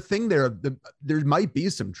 So there's a thing there. There might be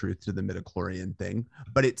some truth to the midichlorian thing,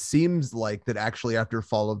 but it seems like that actually after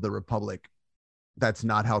Fall of the Republic, that's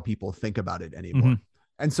not how people think about it anymore.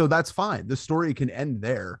 And so that's fine. The story can end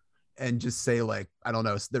there and just say like, I don't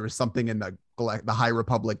know, there was something in the High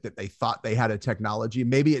Republic that they thought they had a technology.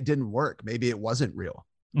 Maybe it didn't work. Maybe it wasn't real.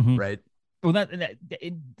 Right. Well,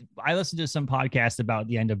 I listened to some podcast about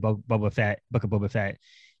the end of Book of Boba Fett,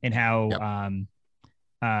 and how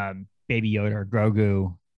Baby Yoda or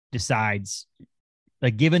Grogu decides,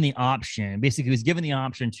 like, given the option, basically he was given the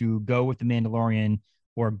option to go with the Mandalorian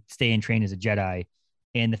or stay and train as a Jedi,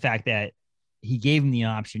 and the fact that he gave him the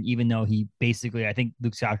option, even though he basically, I think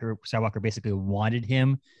Luke Skywalker basically wanted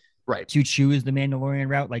him to choose the Mandalorian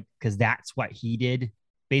route, like, because that's what he did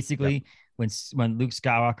basically when Luke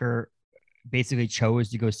Skywalker basically chose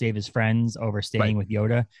to go save his friends over staying with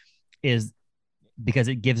Yoda, is because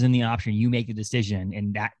it gives him the option. You make the decision,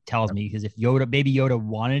 and that tells me, because if Baby Yoda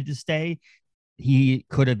wanted to stay, he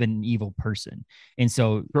could have been an evil person. And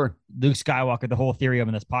so Luke Skywalker, the whole theory of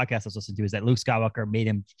in this podcast I was listening to is that Luke Skywalker made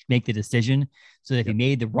him make the decision so that if he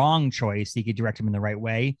made the wrong choice, he could direct him in the right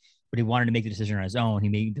way. But he wanted to make the decision on his own. He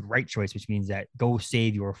made the right choice, which means that go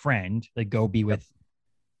save your friend, like go be with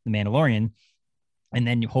the Mandalorian. And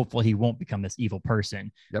then hopefully he won't become this evil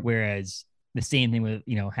person. Whereas the same thing with,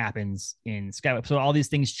 happens in Skywalker. So all these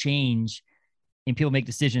things change and people make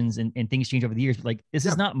decisions and things change over the years. But like, this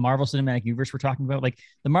is not Marvel Cinematic Universe we're talking about. Like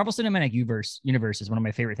the Marvel Cinematic Universe is one of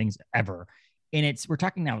my favorite things ever. And we're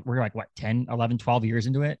talking now, we're like, what, 10, 11, 12 years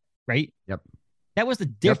into it, right? That was the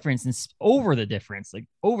difference and over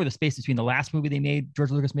the space between the last movie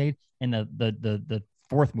George Lucas made, and the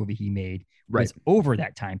fourth movie he made was over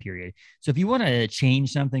that time period. So if you want to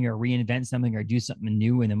change something or reinvent something or do something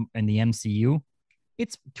new in the MCU,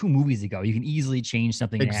 it's 2 movies ago. You can easily change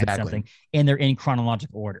something and add something, and they're in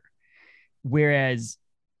chronological order. Whereas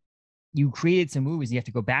you created some movies, you have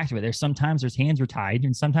to go back to it. There's hands were tied,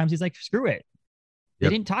 and sometimes he's like, screw it. They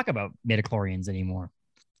didn't talk about midichlorians anymore.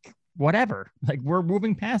 Whatever. Like, we're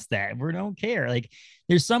moving past that. We don't care. Like,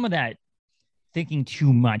 there's some of that thinking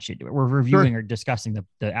too much into it. We're reviewing or discussing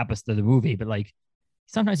the episode of the movie, but like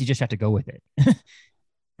sometimes you just have to go with it.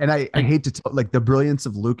 And I hate to like the brilliance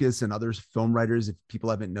of Lucas and others film writers, if people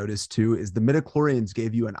haven't noticed too, is the midichlorians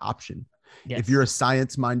gave you an option. If you're a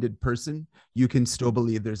science-minded person, you can still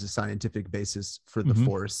believe there's a scientific basis for the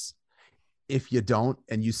Force. If you don't,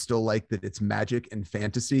 and you still like that it's magic and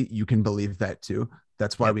fantasy, you can believe that too.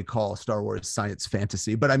 That's why we call Star Wars science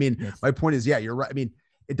fantasy. But I mean, my point is, you're right. I mean,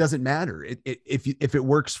 it doesn't matter. If it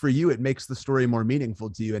works for you, it makes the story more meaningful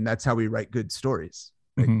to you. And that's how we write good stories.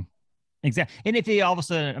 Right? Exactly. And if they all of a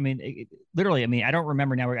sudden, I mean, literally, I mean, I don't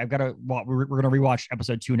remember now. We're going to rewatch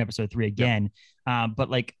episode 2 and episode 3 again. But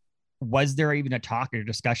like, was there even a talk or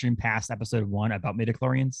discussion past episode 1 about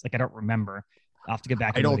midichlorians? Like, I don't remember. I'll have to get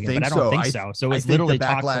back. I don't think so. But I don't think so. So it's literally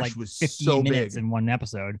talked for like 15 minutes in one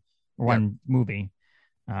episode or one movie.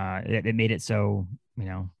 It made it so,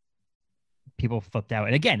 people flipped out.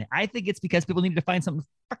 And again, I think it's because people needed to find something to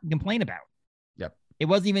fucking complain about. It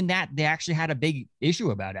wasn't even that they actually had a big issue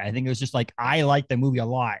about it. I think it was just like, I liked the movie a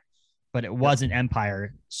lot, but it wasn't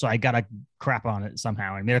Empire. So I got to crap on it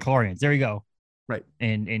somehow. And midichlorians, there you go. Right.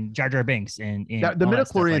 And Jar Jar Binks and the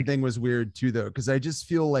midichlorian thing was weird too, though. Cause I just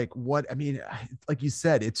feel like like you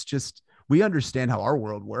said, it's just, we understand how our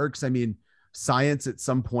world works. I mean, science at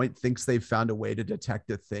some point thinks they've found a way to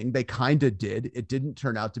detect a thing. They kind of did. It didn't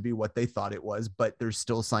turn out to be what they thought it was, but there's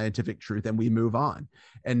still scientific truth and we move on.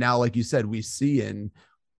 And now, like you said, we see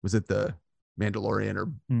was it the Mandalorian or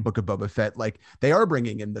Book of Boba Fett? Like, they are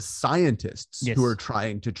bringing in the scientists who are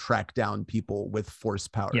trying to track down people with Force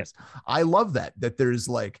powers. I love that there's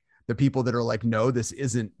like the people that are like, no, this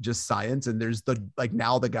isn't just science. And there's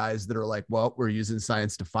now the guys that are like, well, we're using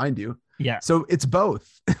science to find you. Yeah. So it's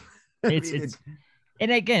both.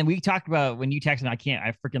 And again, we talked about when you texted me,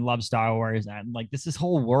 I freaking love Star Wars. And like, this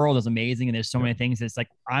whole world is amazing. And there's so many things that's like,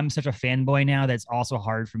 I'm such a fanboy now. That's also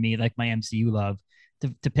hard for me, like my MCU love,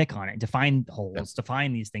 to pick on it, to find holes, to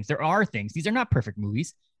find these things. There are things, these are not perfect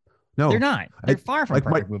movies. They're No, not. They're far from like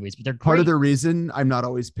perfect movies, but they're part of great. the reason I'm not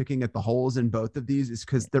always picking at the holes in both of these is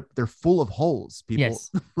because they're full of holes, people.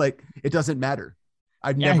 Yes. Like it doesn't matter.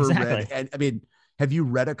 I've Yeah, never exactly. read, and I mean, have you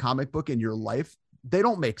read a comic book in your life? They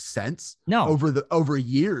don't make sense No. over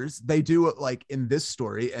years. They do it like in this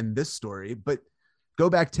story and this story, but go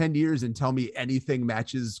back 10 years and tell me anything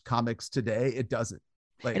matches comics today. It doesn't.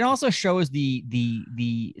 Like It also shows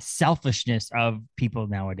the selfishness of people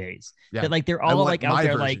nowadays. yeah, That like they're I all want like out my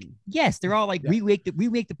there, like, version. yes, they're all like, Yeah. we make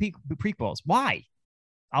the prequels. Why?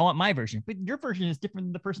 I want my version, but your version is different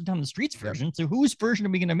than the person down the street's version. So whose version are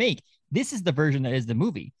we going to make? This is the version that is the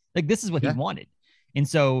movie. Like this is what he wanted. And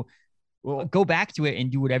so Well, go back to it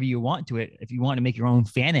and do whatever you want to it. If you want to make your own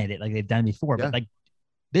fan edit, like they've done before, but like,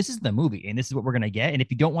 this is the movie and this is what we're going to get. And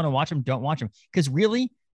if you don't want to watch them, don't watch them. Because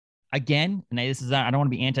really, again, and this is, I don't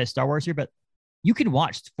want to be anti-Star Wars here, but you can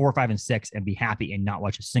watch 4, 5, and 6 and be happy and not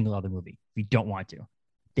watch a single other movie if you don't want to.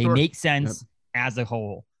 They make sense as a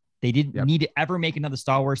whole. They didn't need to ever make another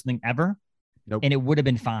Star Wars thing ever. Nope. And it would have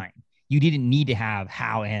been fine. You didn't need to have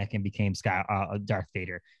how Anakin became Darth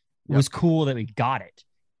Vader. It was cool that we got it.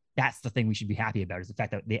 That's the thing we should be happy about, is the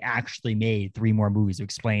fact that they actually made 3 more movies to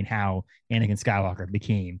explain how Anakin Skywalker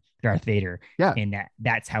became Darth Vader. Yeah. And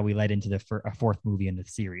that's how we led into the 4th movie in the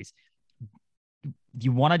series. If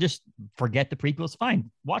you want to just forget the prequels,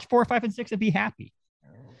 fine. Watch 4, 5, and 6 and be happy.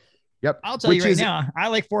 Yep. I'll tell you right now, I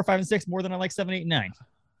like 4, 5, and 6 more than I like 7, 8, and 9.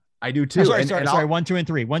 I do too. Sorry. 1, 2, and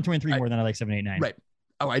 3. 1, 2, and 3 more than I like 7, 8, 9. Right.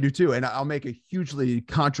 Oh, I do too. And I'll make a hugely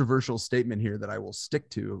controversial statement here that I will stick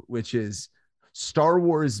to, which is Star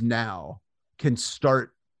Wars now can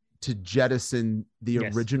start to jettison the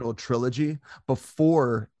original trilogy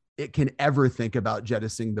before it can ever think about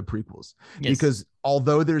jettisoning the prequels. Because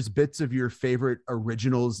although there's bits of your favorite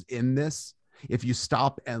originals in this, if you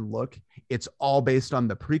stop and look, it's all based on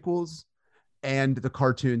the prequels and the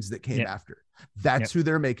cartoons that came after. That's who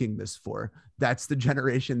they're making this for. That's the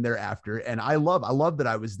generation they're after. And I love that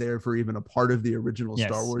I was there for even a part of the original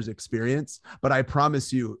Star Wars experience. But I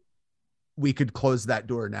promise you, we could close that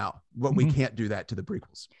door now, but we can't do that to the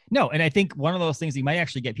prequels. No. And I think one of those things you might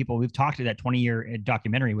actually get people, we've talked to that 20-year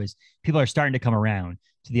documentary, was people are starting to come around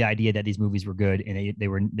to the idea that these movies were good and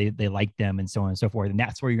they liked them and so on and so forth. And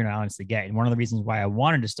that's where you're going to honestly get. And one of the reasons why I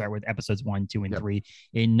wanted to start with episodes 1, 2, and 3,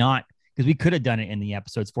 and not because we could have done it in the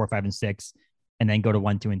episodes 4, 5, and 6, and then go to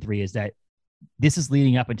 1, 2, and 3, is that this is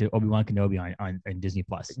leading up into Obi-Wan Kenobi on Disney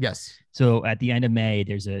Plus. Yes. So at the end of May,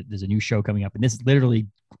 there's a new show coming up, and this literally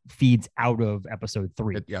feeds out of episode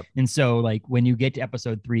 3. Yep. And so like when you get to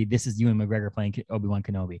episode 3, this is Ewan McGregor playing Obi-Wan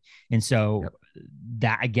Kenobi. And so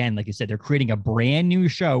that, again, like you said, they're creating a brand new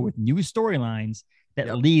show with new storylines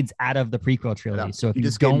that leads out of the prequel trilogy. So if you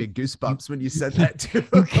just gave me goosebumps when you said that too.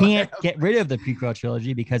 You can't get rid of the prequel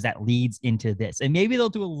trilogy because that leads into this. And maybe they'll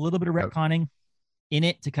do a little bit of retconning in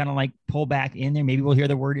it to kind of like pull back in there. Maybe we'll hear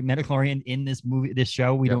the word midichlorian in this movie, this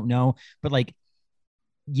show. We don't know, but like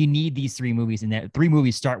you need these 3 movies, and that 3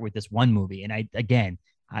 movies start with this one movie. And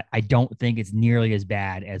I don't think it's nearly as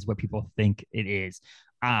bad as what people think it is.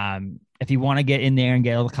 If you want to get in there and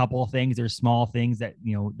get a couple of things, there's small things that,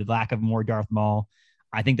 you know, the lack of more Darth Maul.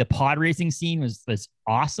 I think the pod racing scene was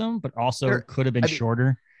awesome, but also could have been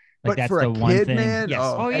shorter. Like that's the one thing. Man, yes.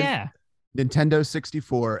 Oh yeah. Nintendo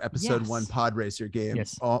 64 episode 1 pod racer game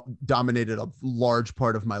dominated a large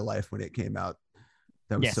part of my life when it came out.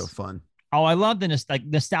 That was so fun. Oh, I love the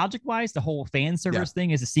nostalgic wise, the whole fan service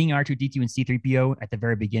thing is seeing R2D2 and C3PO at the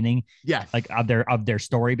very beginning. Yeah. Like of their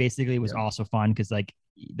story basically was also fun because like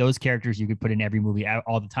those characters you could put in every movie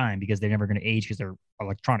all the time because they're never going to age because they're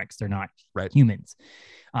electronics. They're not humans.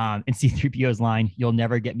 And C3PO's line, "You'll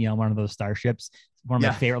never get me on one of those starships." One of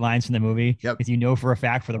my favorite lines from the movie is, you know, for a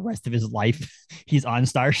fact for the rest of his life, he's on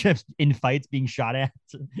starships in fights, being shot at,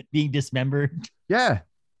 being dismembered. Yeah.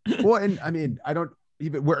 Well, and I mean, I don't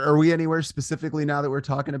even, are we anywhere specifically now that we're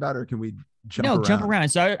talking about, or can we jump around?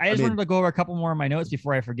 So I just wanted to go over a couple more of my notes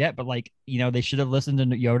before I forget, but like, you know, they should have listened to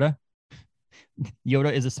Yoda.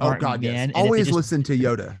 Yoda is a smart man. Yes. Always listen to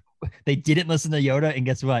Yoda. They didn't listen to Yoda, and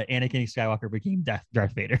guess what? Anakin Skywalker became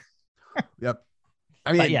Darth Vader. Yep.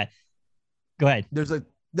 I mean, but yeah. Go ahead. There's I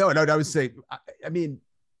would say, I mean,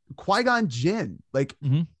 Qui-Gon Jinn, like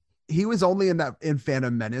he was only in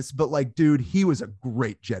Phantom Menace, but like, dude, he was a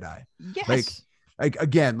great Jedi. Yes. Like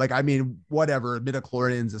again, like, I mean, whatever,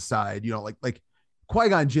 midichlorians aside, you know, like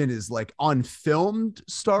Qui-Gon Jinn is like on filmed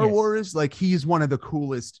Star Wars. Like he's one of the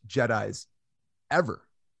coolest Jedis ever.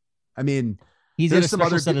 I mean, he's got a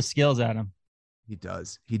special set of skills at him. He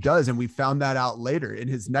does. And we found that out later in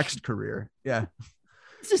his next career. Yeah.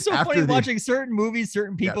 It's just so funny watching certain movies,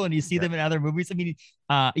 certain people, and you see them in other movies. I mean,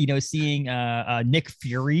 seeing Nick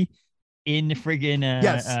Fury in friggin'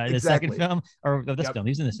 the second film or this film.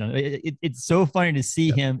 He's in this film. It's so funny to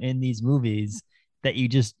see him in these movies that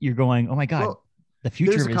you're going, oh my god, well, the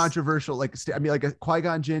future. There's a controversial, like a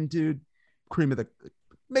Qui-Gon Jinn dude, cream of the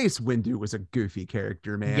Mace Windu was a goofy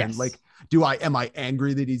character, man. Yes. Like, am I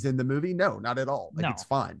angry that he's in the movie? No, not at all. Like, it's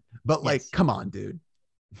fine. But like, come on, dude.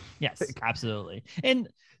 Yes, absolutely. And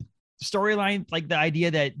storyline, like the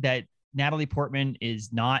idea that Natalie Portman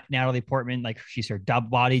is not Natalie Portman, like she's her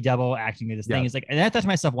body double acting as this thing is like, and I thought to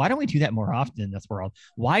myself, why don't we do that more often in this world?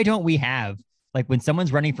 Why don't we have, like, when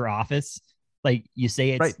someone's running for office, like you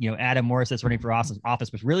say it's Adam Morris that's running for office,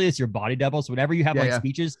 but really it's your body double. So whenever you have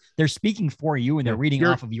speeches, they're speaking for you and they're reading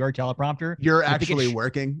off of your teleprompter. You're actually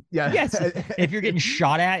working. Yeah. Yes. If you're getting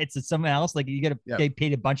shot at, it's someone else. Like you got to get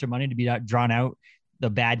paid a bunch of money to be drawn out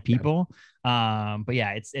the bad people. But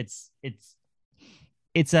yeah,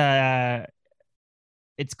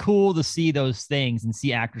 it's cool to see those things and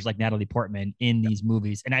see actors like Natalie Portman in these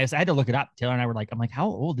movies. And I had to look it up. Taylor and I were like, I'm like, how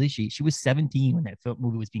old is she? She was 17 when that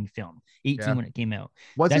movie was being filmed, 18 when it came out.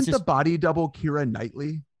 Wasn't the body double Keira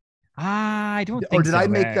Knightley? I don't think Or did so. I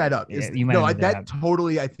make that up? You might that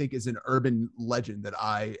totally, I think, is an urban legend that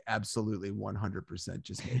I absolutely 100%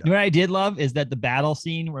 just made up. You know what I did love is that the battle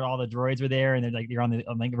scene where all the droids were there and they're on the,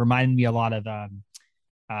 like, reminded me a lot of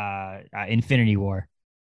Infinity War,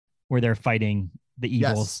 where they're fighting the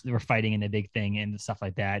evils. They were fighting in the big thing and stuff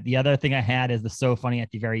like that. The other thing I had is so funny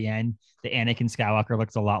at the very end, the Anakin Skywalker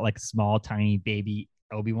looks a lot like small, tiny baby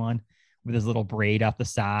Obi-Wan with his little braid off the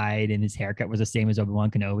side, and his haircut was the same as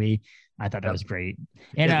Obi-Wan Kenobi. I thought that was great.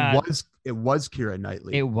 And it was Keira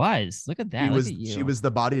Knightley. It was. Look at that. She was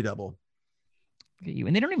the body double. Look at you.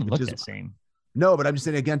 And they don't even look the same. No, but I'm just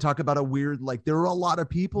saying, again, talk about a weird, like, there were a lot of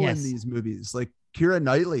people in these movies. Like Keira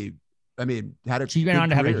Knightley, I mean, she went on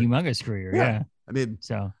to have a humongous career. Yeah. I mean,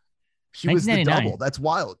 so she was the double. That's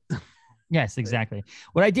wild. Yes, exactly.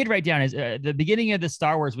 What I did write down is the beginning of the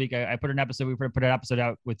Star Wars week. I put an episode. We put an episode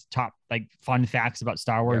out with top, like, fun facts about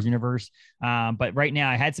Star Wars universe. But right now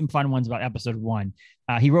I had some fun ones about episode 1.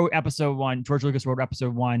 He wrote episode 1. George Lucas wrote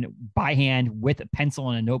episode 1 by hand with a pencil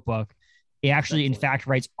and a notebook. He actually, in fact,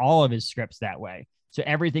 writes all of his scripts that way. So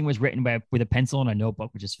everything was written with a pencil and a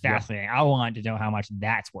notebook, which is fascinating. I want to know how much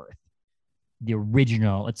that's worth. The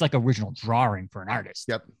original, it's like original drawing for an artist.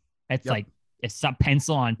 It's like it's some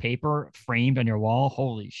pencil on paper framed on your wall.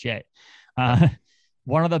 Holy shit.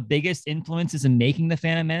 One of the biggest influences in making The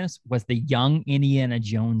Phantom Menace was the Young Indiana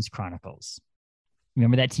Jones Chronicles.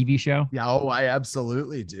 Remember that TV show? Yeah, I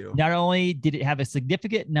absolutely do. Not only did it have a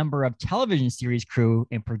significant number of television series crew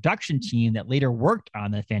and production team that later worked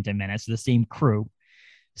on The Phantom Menace, the same crew,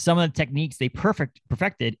 some of the techniques they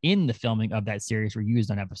perfected in the filming of that series were used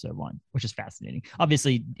on episode 1, which is fascinating.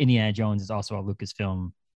 Obviously, Indiana Jones is also a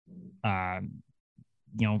Lucasfilm,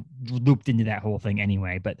 looped into that whole thing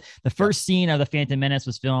anyway. But the first scene of The Phantom Menace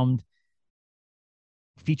was filmed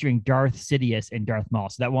featuring Darth Sidious and Darth Maul.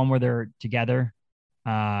 So that one where they're together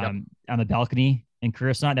on the balcony in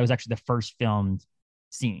Coruscant, that was actually the first filmed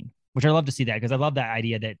scene, which I love to see that because I love that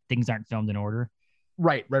idea that things aren't filmed in order.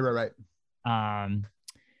 Right.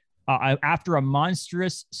 After a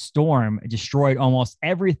monstrous storm destroyed almost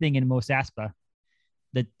everything in Mos Espa,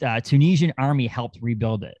 the Tunisian army helped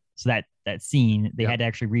rebuild it. So that scene, they had to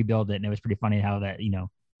actually rebuild it. And it was pretty funny how that,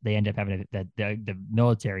 they end up having the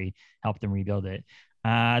military helped them rebuild it.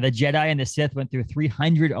 The Jedi and the Sith went through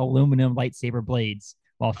 300 aluminum lightsaber blades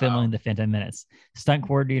while filming The Phantom Menace. Stunt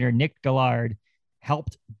coordinator Nick Gillard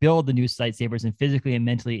helped build the new lightsabers in physically and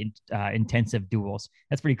mentally intensive duels.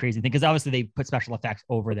 That's pretty crazy thing because obviously they put special effects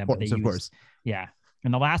over them. Of course. Yeah.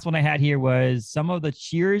 And the last one I had here was some of the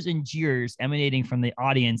cheers and jeers emanating from the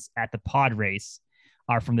audience at the pod race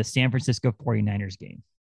are from the San Francisco 49ers game.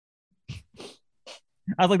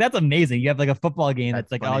 I was like, that's amazing. You have like a football game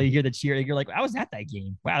that's like, funny. You hear the cheer. You're like, I was at that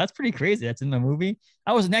game. Wow, that's pretty crazy. That's in the movie.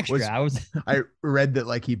 I was an extra. I read that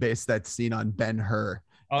like he based that scene on Ben-Hur.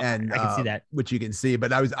 And I can see that, which you can see,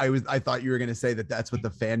 but I thought you were going to say that that's what the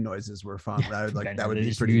fan noises were from. I would like that would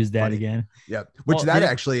be pretty use that funny. Again. Yeah. Which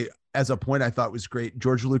actually, as a point, I thought was great.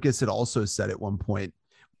 George Lucas had also said at one point,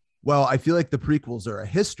 well, I feel like the prequels are a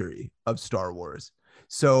history of Star Wars.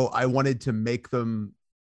 So I wanted to make them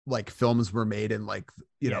like films were made in like,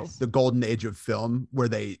 the golden age of film where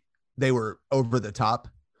they were over the top,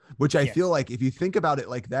 which I feel like if you think about it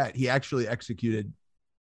like that, he actually executed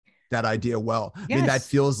that idea well. I mean, that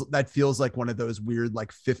feels like one of those weird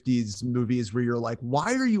like 50s movies where you're like,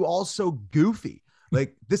 why are you all so goofy?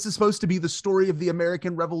 Like, this is supposed to be the story of the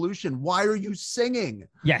American Revolution. Why are you singing?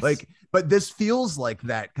 Yes. Like, but this feels like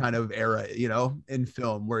that kind of era, you know, in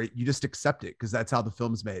film where you just accept it because that's how the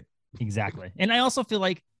film's made. Exactly. And I also feel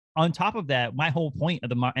like on top of that, my whole point of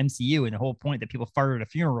the MCU and the whole point that people fart at a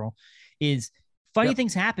funeral is funny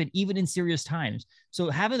things happen even in serious times. So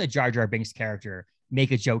having the Jar Jar Binks character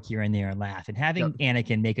make a joke here and there and laugh, and having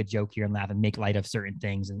Anakin make a joke here and laugh and make light of certain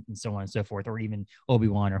things and so on and so forth, or even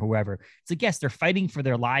Obi-Wan or whoever. It's like, yes, they're fighting for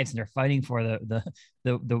their lives and they're fighting for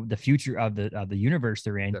the future of the universe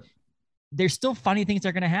they're in. There's still funny things that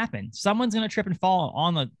are going to happen. Someone's going to trip and fall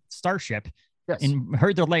on the starship and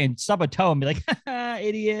hurt their leg and stub a toe and be like,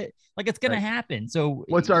 idiot. Like, it's going to happen. So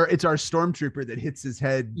it's our stormtrooper that hits his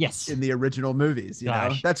head in the original movies. You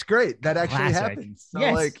know, that's great. That actually happens. So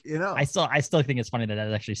like, you know, I still think it's funny that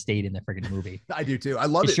actually stayed in the freaking movie. I do too. I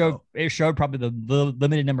love it. It showed probably the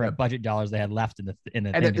limited number of budget dollars they had left in the and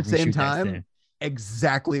at the same time,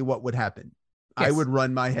 exactly what would happen. Yes. I would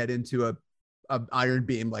run my head into a iron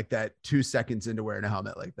beam like that 2 seconds into wearing a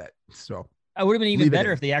helmet like that. So it would have been even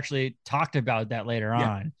better if they actually talked about that later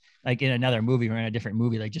on, like in another movie or in a different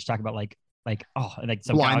movie, like just talk about like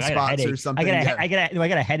some blind spots or something. I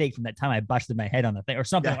got a headache from that time I busted my head on the thing or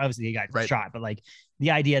something. Obviously he got shot, but like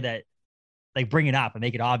the idea that like bring it up and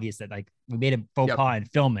make it obvious that like we made a faux pas in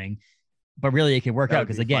filming, but really it can work out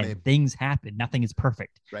because again, things happen. Nothing is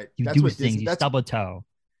perfect. Right. You do things. You stub a toe.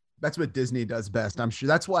 That's what Disney does best. I'm sure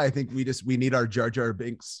that's why I think we need our Jar Jar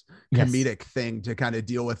Binks comedic thing to kind of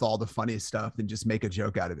deal with all the funny stuff and just make a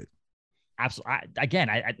joke out of it.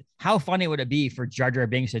 Absolutely. How funny would it be for Jar Jar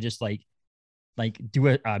Binks to just like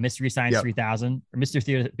do a Mystery Science 3000 or Mr.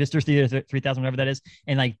 Theater 3000, whatever that is,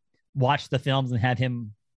 and like watch the films and have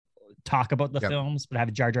him talk about the films, but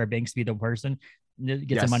have Jar Jar Binks be the person.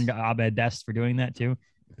 Get some money to Abed Best for doing that too.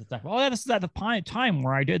 It's like, well, this is at the time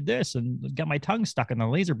where I did this and got my tongue stuck in the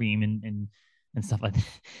laser beam and stuff like that.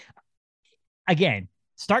 Again,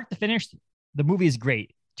 start to finish, the movie is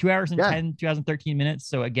great. 2 hours and 13 minutes.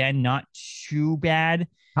 So again, not too bad.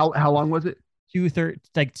 How long was it?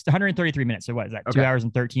 Like 133 minutes. So what is that? 2 hours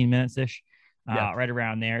and 13 minutes ish, right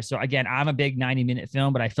around there. So again, I'm a big 90-minute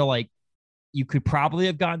film, but I feel like you could probably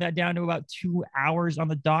have gotten that down to about 2 hours on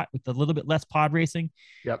the dot with a little bit less pod racing.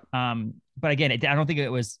 But again, I don't think it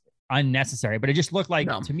was unnecessary, but it just looked like,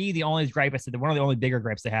 to me, the only gripe, I said that one of the only bigger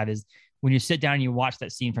gripes they have is when you sit down and you watch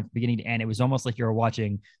that scene from beginning to end, it was almost like you were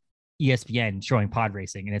watching ESPN showing pod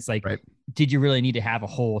racing. And it's like, did you really need to have a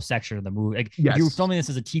whole section of the movie? Like, if you were filming this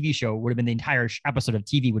as a TV show, would have been the entire episode of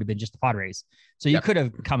TV would have been just the pod race. So you could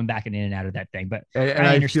have come back in and out of that thing, but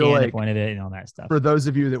I understand like the point of it and all that stuff. For those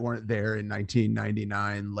of you that weren't there in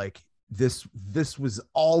 1999, like this was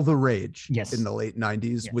all the rage in the late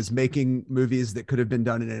 90s, was making movies that could have been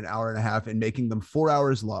done in an hour and a half and making them 4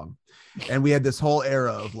 hours long. And we had this whole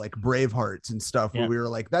era of like Bravehearts and stuff where we were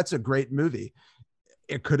like, that's a great movie.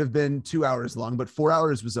 It could have been 2 hours long, but 4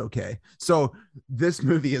 hours was okay. So this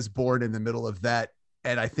movie is born in the middle of that.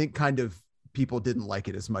 And I think kind of people didn't like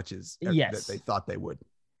it as much as that they thought they would.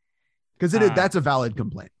 Because that's a valid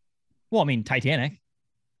complaint. Well, I mean, Titanic.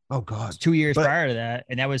 Oh God. 2 years prior to that.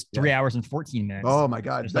 And that was 3 hours and 14 minutes. Oh my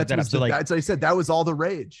God. That's I said, that was all the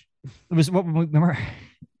rage. It was what remember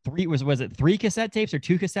was it 3 cassette tapes or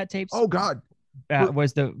 2 cassette tapes? Oh God.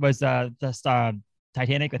 Was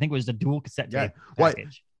Titanic, I think it was the dual cassette tape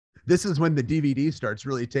package. This is when the DVD starts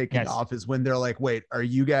really taking off, is when they're like, wait, are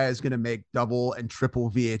you guys going to make double and triple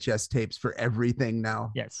VHS tapes for everything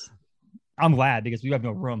now? Yes. I'm glad because we have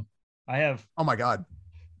no room. I have, oh my God,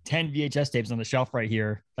 10 VHS tapes on the shelf right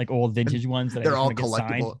here, like old vintage ones that they're all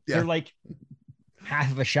collectible. Yeah. They're like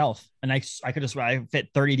half of a shelf, and I fit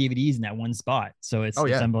 30 DVDs in that one spot. So it's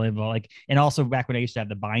unbelievable. Like, and also back when I used to have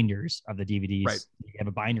the binders of the DVDs, you have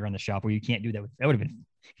a binder on the shelf where you can't do that. That would have been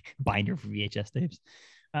binder for VHS tapes.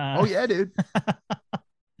 Oh yeah, dude.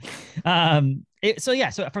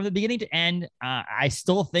 So from the beginning to end, I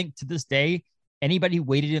still think to this day, anybody who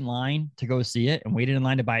waited in line to go see it and waited in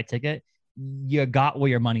line to buy a ticket, you got what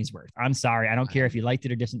your money's worth. I'm sorry. I don't care if you liked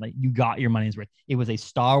it or didn't. Like, you got your money's worth. It was a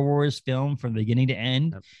Star Wars film from the beginning to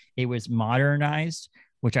end. It was modernized,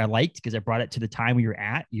 which I liked because it brought it to the time we were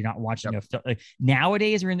at. You're not watching like,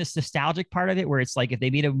 nowadays we're in this nostalgic part of it where it's like if they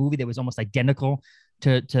made a movie that was almost identical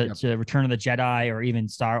to Return of the Jedi or even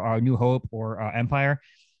New Hope or Empire,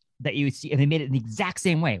 that you would see if they made it in the exact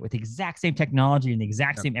same way with the exact same technology and the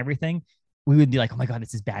exact same everything, we would be like, oh my God,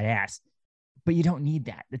 this is badass. But you don't need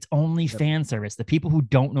that. It's only fan service. The people who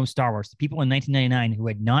don't know Star Wars, the people in 1999 who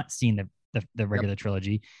had not seen the regular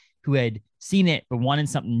trilogy, who had seen it but wanted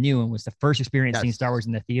something new and was the first experience seeing Star Wars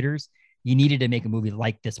in the theaters, you needed to make a movie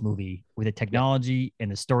like this movie with the technology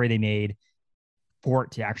and the story they made. for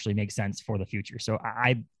it to actually make sense for the future. So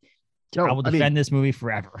I will defend this movie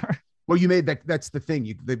forever. Well, you made that. That's the thing.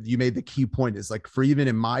 You made the key point is like, for even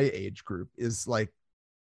in my age group, is like,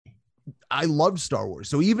 I loved Star Wars.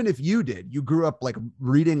 So even if you grew up like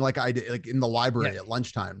reading, like I did, like in the library at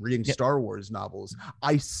lunchtime, reading Star Wars novels,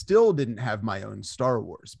 I still didn't have my own Star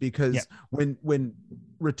Wars because when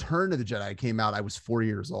Return of the Jedi came out, I was 4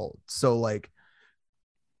 years old. So like,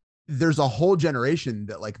 there's a whole generation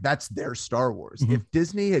that like, that's their Star Wars. If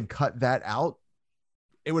Disney had cut that out,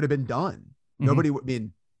 it would have been done. Nobody would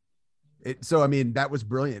mean it. So, I mean, that was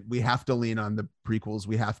brilliant. We have to lean on the prequels.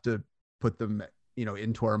 We have to put them,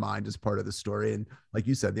 into our mind as part of the story. And like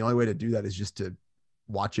you said, the only way to do that is just to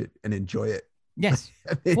watch it and enjoy it. Yes.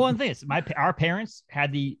 Well, and the thing is, our parents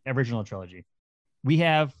had the original trilogy. We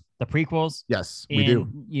have the prequels. Yes, we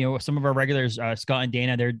do. Some of our regulars, Scott and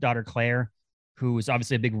Dana, their daughter Claire, who's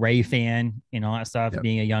obviously a big Rey fan and all that stuff,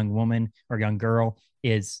 being a young woman or young girl,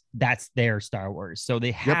 that's their Star Wars. So they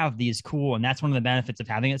have these cool, and that's one of the benefits of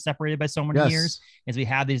having it separated by so many years, is we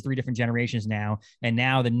have these 3 different generations now. And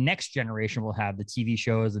now the next generation will have the TV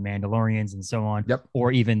shows, the Mandalorians and so on,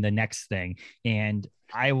 or even the next thing. And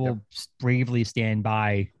I will bravely stand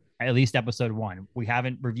by at least episode 1. We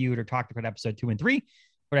haven't reviewed or talked about episode 2 and 3,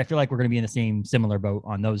 but I feel like we're going to be in the similar boat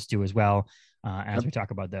on those 2 as well. As we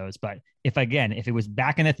talk about those. But if it was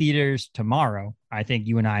back in the theaters tomorrow, I think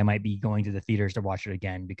you and I might be going to the theaters to watch it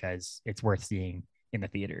again because it's worth seeing in the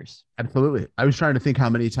theaters. Absolutely. I was trying to think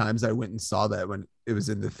how many times I went and saw that when it was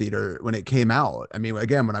in the theater, when it came out. I mean,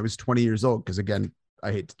 again, when I was 20 years old, because again,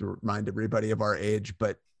 I hate to remind everybody of our age,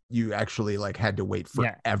 but you actually like had to wait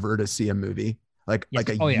forever to see a movie, like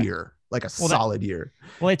a year, like a solid year.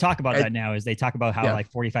 Well, they talk about that now, is they talk about how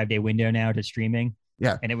like 45-day window now to streaming.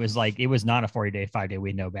 Yeah. And it was not a 5-day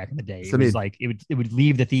window back in the day. It was like, it would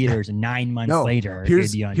leave the theaters and 9 months later.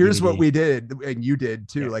 Here's what we did. And you did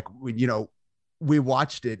too. Like, we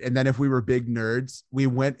watched it. And then if we were big nerds, we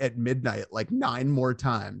went at midnight, like 9 more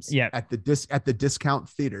times at the discount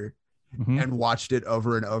theater and watched it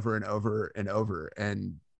over and over and over and over.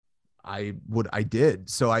 And I did.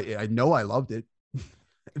 So I know I loved it.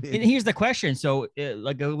 And here's the question. So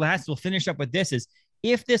we'll finish up with this, is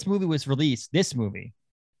if this movie was released,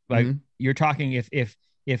 like you're talking, if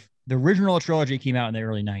the original trilogy came out in the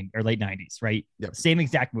early late 90s, right? Yep. Same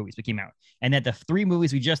exact movies that came out. And that the 3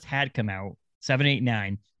 movies we just had come out, 7, 8,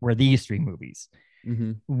 9, were these 3 movies.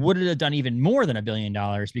 Would it have done even more than $1 billion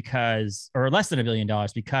or less than $1 billion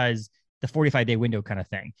because the 45-day window kind of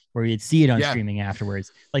thing, where you'd see it on streaming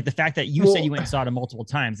afterwards? Like the fact that you said you went and saw it multiple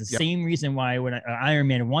times, the same reason why when Iron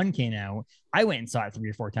Man 1 came out, I went and saw it 3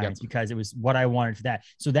 or 4 times because it was what I wanted for that.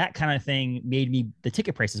 So that kind of thing made the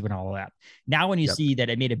ticket prices went all up. Now, when you see that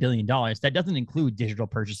it made $1 billion, that doesn't include digital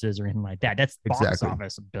purchases or anything like that. That's box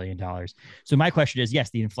office $1 billion. So my question is,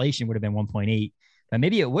 yes, the inflation would have been 1.8, but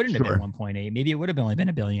maybe it wouldn't have been 1.8. Maybe it would have only been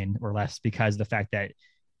 $1 billion or less, because the fact that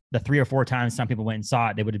the 3 or 4 times some people went and saw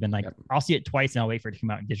it, they would have been like, I'll see it twice and I'll wait for it to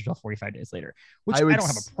come out in digital 45 days later, which I don't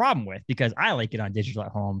have a problem with, because I like it on digital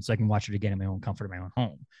at home so I can watch it again in my own comfort of my own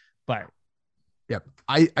home. But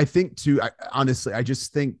I think too, honestly, I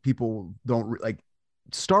just think people don't like,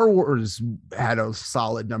 Star Wars had a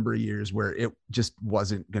solid number of years where it just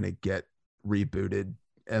wasn't going to get rebooted.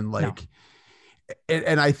 And like,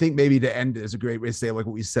 and I think maybe to end is a great way to say like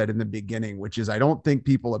what we said in the beginning, which is I don't think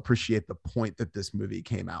people appreciate the point that this movie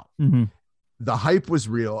came out. The hype was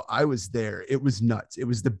real. I was there. It was nuts. It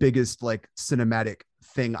was the biggest like cinematic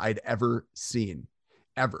thing I'd ever seen,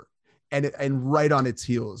 ever. And right on its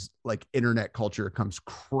heels, like internet culture comes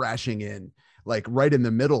crashing in, like right in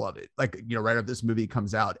the middle of it, like, right after this movie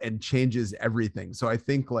comes out, and changes everything. So I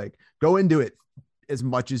think like go into it as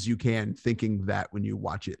much as you can thinking that when you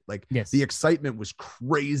watch it, like the excitement was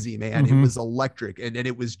crazy, man. It was electric. And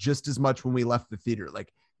it was just as much when we left the theater,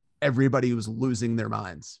 like everybody was losing their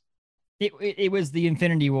minds. It was the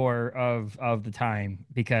Infinity War of the time,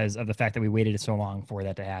 because of the fact that we waited so long for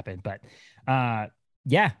that to happen. But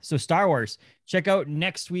so Star Wars, check out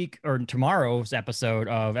next week or tomorrow's episode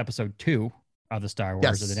of episode 2 of the Star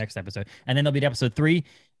Wars, or the next episode. And then there'll be episode 3.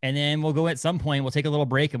 And then we'll go at some point, we'll take a little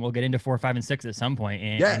break and we'll get into 4, 5, and 6 at some point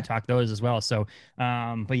and talk those as well. So,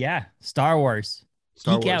 but yeah, Star Wars.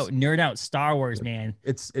 Geek out, nerd out, Star Wars, man.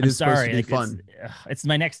 It is supposed to be fun. It's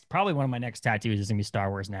my probably one of my next tattoos is gonna be Star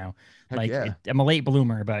Wars now. I'm a late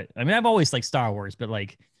bloomer, but I mean, I've always liked Star Wars, but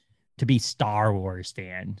like to be Star Wars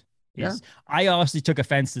fan is. I honestly took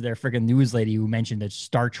offense to their freaking news lady who mentioned that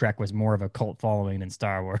Star Trek was more of a cult following than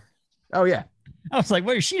Star Wars. Oh yeah, I was like,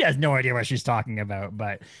 well, she has no idea what she's talking about.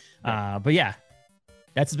 But yeah,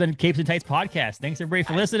 that's been Capes and Tights podcast. Thanks everybody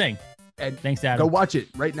for listening. And thanks, Adam. Go watch it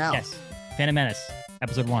right now. Yes, Phantom Menace.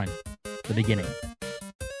 Episode 1, the beginning.